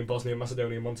 Serbian, Bosnian,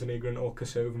 Macedonian, Montenegrin, or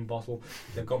Kosovan bottle,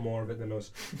 they've got more of it than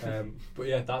us. But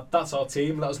yeah, that's our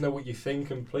team. Let us know what you think,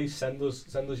 and please send us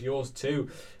yours too.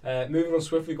 Moving on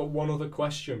swiftly, we've got one other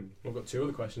question. We've got two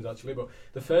other questions actually, but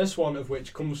the first one of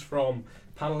which comes from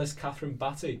panellist Catherine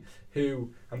Batty,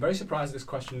 who I'm very surprised this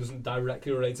question doesn't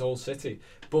directly relate to Hull City,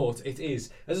 but it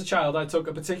is. As a child, I took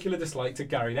a particular dislike to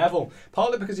Gary Neville,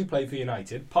 partly because he played for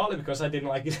United, partly because I didn't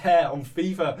like his hair on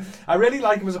FIFA. I really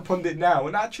like him as a pundit now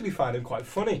and actually find him quite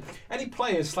funny. Any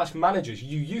players/managers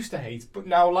you used to hate but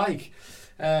now like?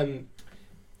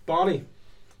 Barney,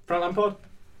 Frank Lampard?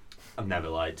 I've never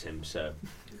liked him, so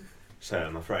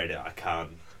I'm afraid I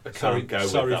can't. Sorry, go with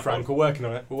sorry that Frank, one. we're working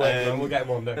on it. We're working on it. We'll get him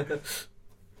one day.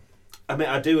 I mean,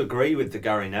 I do agree with the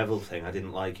Gary Neville thing. I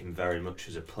didn't like him very much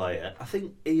as a player. I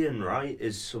think Ian Wright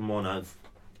is someone I've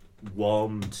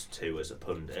warmed to as a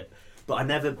pundit, but I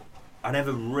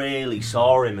never really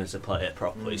saw him as a player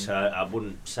properly, so I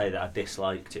wouldn't say that I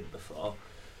disliked him before.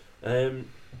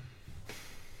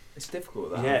 It's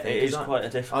difficult. That, Yeah, I think, it is 'cause quite a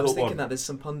difficult I was thinking one. that there's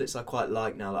some pundits I quite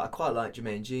like now. Like, I quite like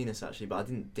Jermaine Genius actually, but I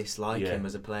didn't dislike him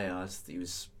as a player. I just, he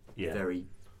was very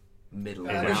middle.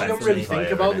 Yeah, Because you no, don't really player,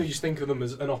 think about them, innit? you just think of them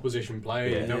as an opposition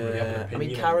player. You don't really have an opinion. I mean,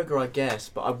 on them. Carragher, I guess,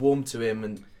 but I warmed to him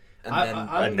and I then then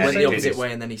went he the did opposite his-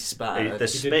 way, and then he spat at The it.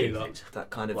 spin That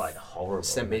kind of like horrible.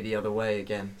 sent me the other way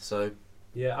again. So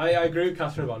Yeah, I agree with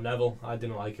Catherine about Neville. I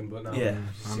didn't like him, but now Yeah.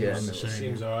 I'm Yeah, on the it same.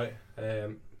 seems alright.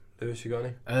 Lewis, you got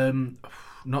any?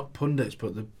 Not pundits,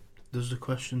 but does the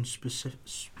question specific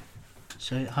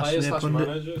say it has Players to be a slash pundit?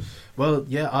 managers? Well,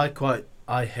 yeah,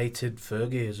 I hated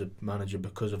Fergie as a manager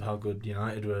because of how good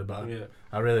United were, but Yeah.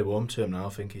 I really warm to him now. I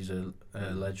think he's a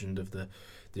legend of the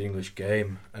English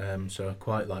game. So I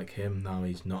quite like him now.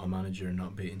 He's not a manager and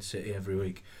not beating City every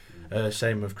week.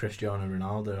 Same with Cristiano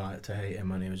Ronaldo. I had to hate him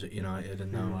when he was at United,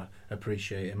 and now I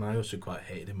appreciate him. I also quite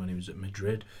hated him when he was at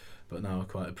Madrid, but now I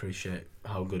quite appreciate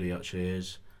how good he actually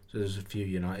is. So there's a few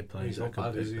United players. He's not that I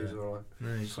bad, could is he? pick He's there. alright.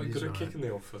 No, He's quite good at kicking the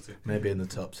old footy. Maybe in the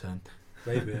top 10.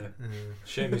 Maybe, yeah.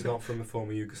 Shame he's not from the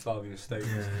former Yugoslavian state.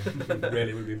 Yeah.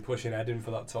 Really, we've been pushing Ed in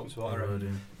for that top spot. I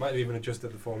reckon. Might have even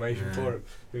adjusted the formation for him.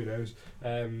 Who knows?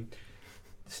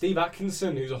 Steve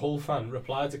Atkinson, who's a Hull fan,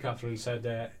 replied to Catherine and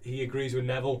said he agrees with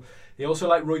Neville. He also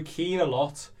liked Roy Keane a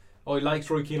lot. Or he likes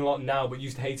Roy Keane a lot now, but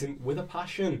used to hate him with a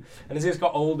passion. And as he's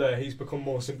got older, he's become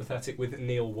more sympathetic with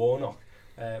Neil Warnock,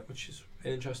 which is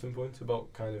an interesting point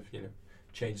about kind of,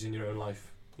 changes in your own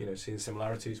life, seeing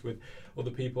similarities with other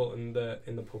people and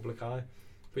in the public eye.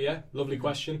 But yeah, lovely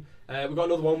question. We've got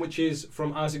another one, which is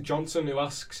from Isaac Johnson, who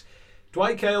asks,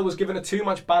 Dwight Cahill was given a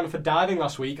 2-match ban for diving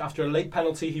last week after a late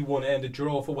penalty he won and a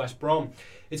draw for West Brom.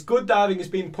 It's good diving is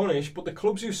being punished, but the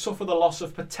clubs who suffer the loss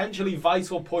of potentially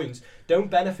vital points don't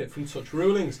benefit from such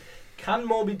rulings. Can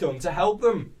more be done to help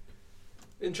them?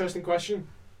 Interesting question.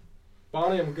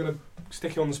 Barney, I'm going to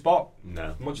stick you on the spot.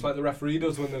 No. Much like the referee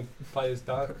does when the players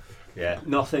dive. Yeah,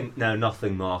 nothing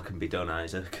more can be done,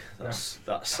 Isaac. That's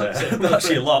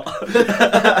your lot.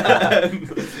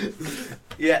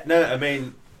 Yeah, no, I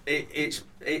mean, it's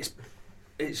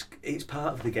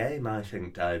part of the game, I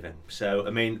think, diving. So,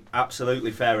 I mean,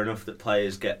 absolutely fair enough that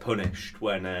players get punished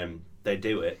when they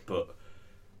do it, but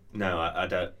no, I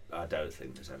don't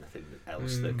think there's anything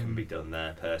else that can be done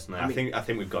there. Personally, I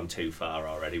think we've gone too far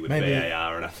already with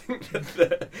VAR, and I think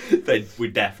that we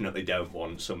definitely don't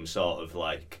want some sort of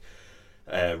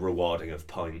rewarding of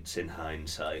points in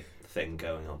hindsight thing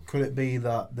going on. Could it be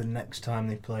that the next time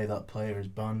they play, that player is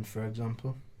banned, for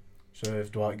example? So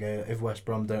if West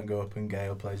Brom don't go up and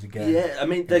Gale plays again, yeah, I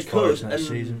mean they could, and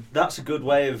season. That's a good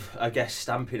way of, I guess,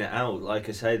 stamping it out. Like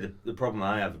I say, the problem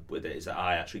I have with it is that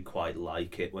I actually quite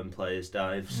like it when players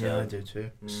dive. So, yeah, I do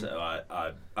too. So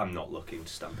I'm not looking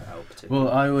to stamp it out particularly.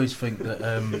 Well, I always think that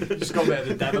Just got a bit of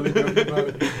the devil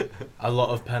in you. a lot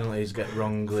of penalties get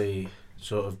wrongly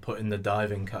sort of put in the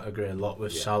diving category a lot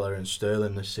with Salah and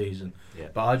Sterling this season. Yeah.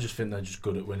 But I just think they're just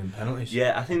good at winning penalties.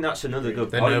 Yeah, I think that's another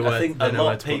good They point. know where- I think they a know lot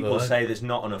where of to put people the say there's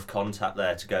not enough contact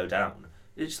there to go down.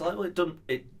 It's like, well,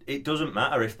 it doesn't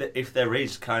matter if there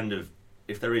is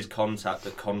contact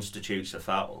that constitutes a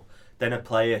foul, then a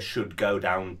player should go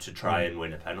down to try and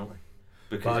win a penalty.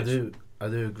 Because I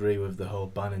do agree with the whole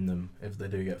banning them if they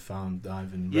do get found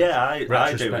diving. Yeah, I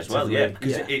do as well. Yeah,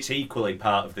 because Yeah. it's equally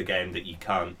part of the game that you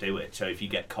can't do it. So if you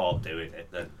get caught doing it,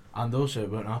 then And also, it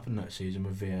won't happen next season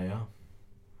with VAR.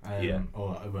 Yeah.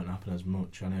 Or it won't happen as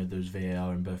much. I know there was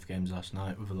VAR in both games last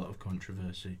night with a lot of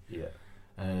controversy. yeah.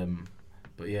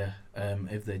 But yeah,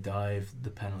 if they dive,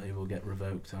 the penalty will get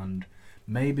revoked, and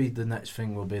maybe the next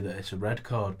thing will be that it's a red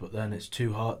card. But then it's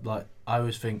too hard. Like, I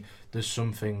always think there's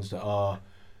some things that are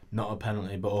not a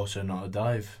penalty, but also not a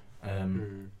dive.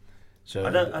 So I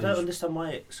don't understand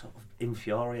why it sort of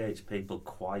infuriates people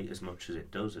quite as much as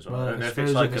it does as well. Well, I don't know I if it's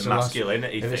suppose like if it's a a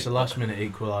masculinity thing. If it's a last-minute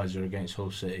equaliser against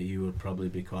Hull City, you would probably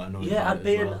be quite annoyed. Yeah, by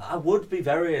it as well. I would be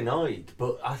very annoyed,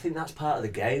 but I think that's part of the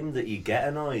game that you get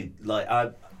annoyed. Like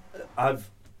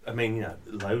I mean, you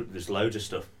know, there's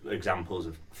loads of examples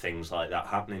of things like that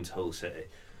happening to Hull City,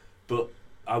 but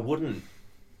I wouldn't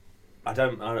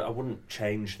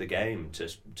change the game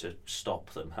to stop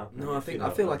them happening. No, I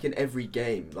feel like in every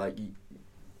game,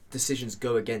 decisions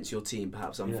go against your team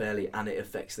perhaps unfairly, and it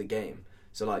affects the game.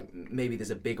 So maybe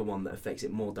there's a bigger one that affects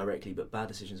it more directly, but bad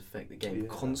decisions affect the game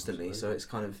constantly. Absolutely. So it's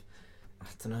kind of, I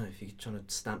don't know, if you're trying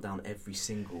to stamp down every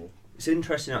single. It's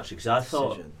interesting actually, because I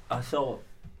thought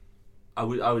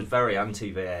I was very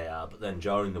anti VAR, but then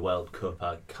during the World Cup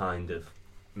I kind of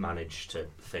managed to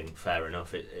think fair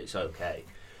enough, it's okay.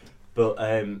 But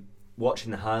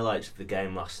watching the highlights of the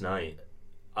game last night,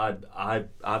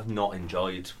 I've not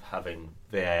enjoyed having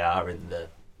VAR in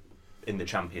the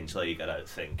Champions League. I don't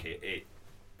think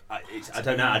I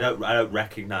don't know. I don't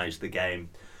recognise the game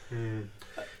in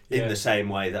the same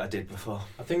way that I did before.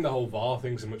 I think the whole VAR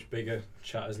thing's a much bigger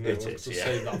chat, isn't it? We'll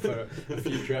save that for a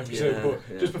future episode.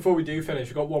 Just before we do finish,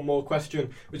 we've got one more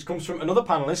question, which comes from another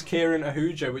panellist, Kieran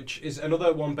Ahuja, which is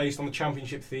another one based on the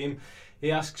Championship theme.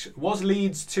 He asks, was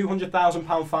Leeds'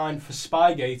 £200,000 fine for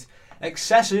Spygate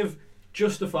excessive,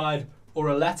 justified, or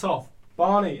a let-off?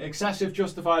 Barney, excessive,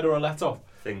 justified, or a let-off?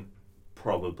 I think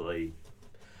probably...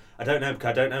 I don't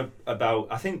know about...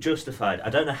 I think justified. I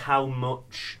don't know how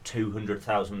much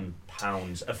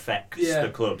 £200,000 affects the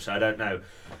club, so I don't know.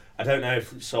 I don't know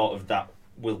if sort of that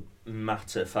will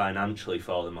matter financially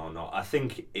for them or not. I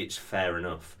think it's fair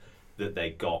enough that they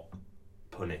got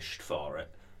punished for it,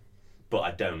 but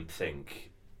I don't think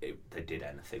they did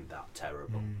anything that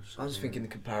terrible. I was thinking the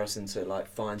comparison to like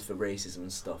fines for racism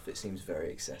and stuff. It seems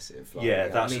very excessive.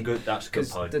 Like, that's a good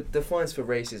point. The fines for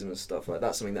racism and stuff like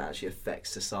that's something that actually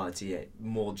affects society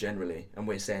more generally, and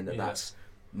we're saying that that's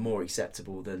more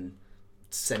acceptable than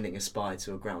sending a spy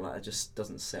to a ground. Like it just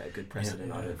doesn't set a good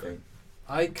precedent. I don't think.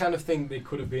 I kind of think they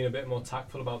could have been a bit more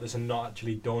tactful about this and not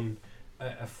actually done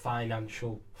a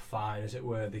financial fine, as it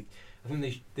were. I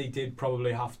think they did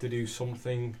probably have to do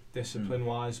something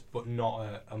discipline-wise, but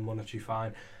not a monetary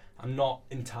fine. I'm not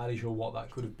entirely sure what that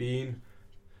could have been,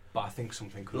 but I think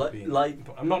something could have been.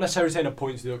 I'm not necessarily saying a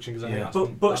points deduction because I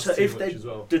think that's so too if much they as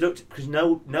well. deduct, because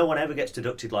no one ever gets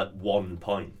deducted like 1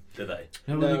 point, do they?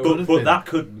 No. But that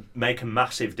could make a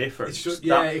massive difference. Just,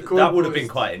 it could. That would have been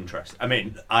quite interesting. I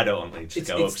mean, I don't want Leeds to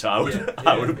go up, so I would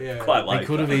have quite liked. They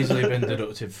could have easily been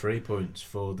deducted 3 points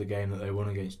for the game that they won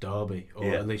against Derby, or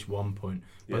at least 1 point.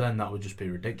 But then that would just be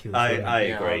ridiculous. I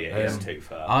agree. It's too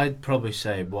far. I'd probably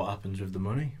say, what happens with the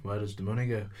money? Where does the money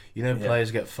go? You know,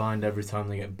 players get fined every time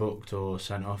they get booked or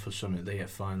sent off or something. They get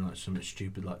fined like something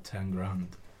stupid like 10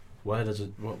 grand. Where does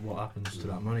it? What happens to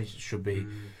that money? It should be.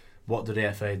 What do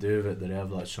the FA do with it? Do they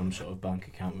have like some sort of bank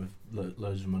account with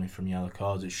loads of money from yellow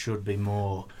cards? It should be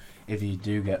more. If you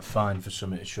do get fined for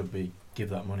something, it should be give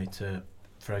that money to,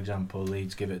 for example,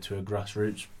 Leeds. Give it to a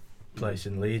grassroots place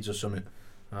in Leeds or something.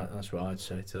 That's what I'd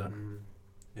say to that.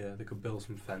 Yeah, they could build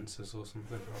some fences or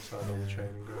something outside all the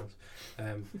training grounds.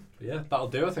 But yeah, that'll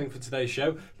do, I think, for today's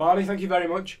show. Barney, thank you very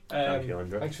much. Thank you,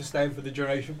 Andrew. Thanks for staying for the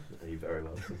duration. You're very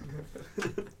welcome.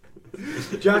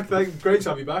 Jack, great to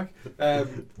have you back.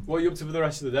 What are you up to for the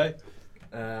rest of the day?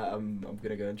 I'm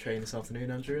gonna go and train this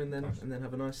afternoon, Andrew, and then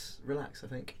have a nice relax, I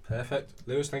think. Perfect.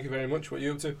 Lewis, thank you very much. What are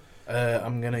you up to?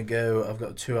 I'm gonna go. I've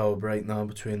got a 2-hour break now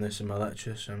between this and my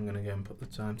lecture, so I'm gonna go and put the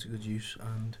time to good use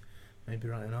and maybe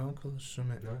write an article or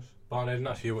something. Nice. Barney, I didn't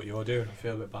ask you what you're doing. I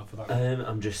feel a bit bad for that.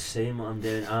 I'm just seeing what I'm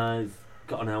doing. I've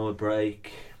got an hour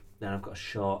break. Then I've got a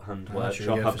shorthand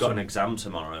workshop. I've got an exam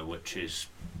tomorrow, which is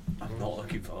I'm not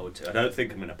looking forward to. I don't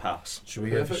think I'm going to pass. Should we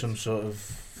go for some sort of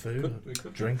food,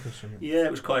 drink or something? Yeah,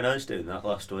 it was quite nice doing that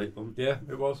last week. Yeah,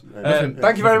 it was.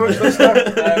 Thank you very much,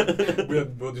 listener.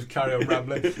 We'll just carry on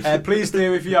rambling. Please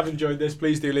do, if you have enjoyed this,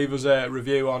 please do leave us a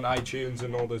review on iTunes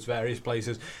and all those various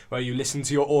places where you listen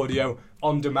to your audio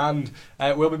on demand.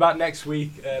 We'll be back next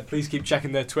week. Please keep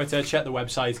checking the Twitter, check the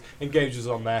website, engage us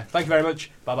on there. Thank you very much.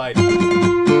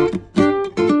 Bye-bye.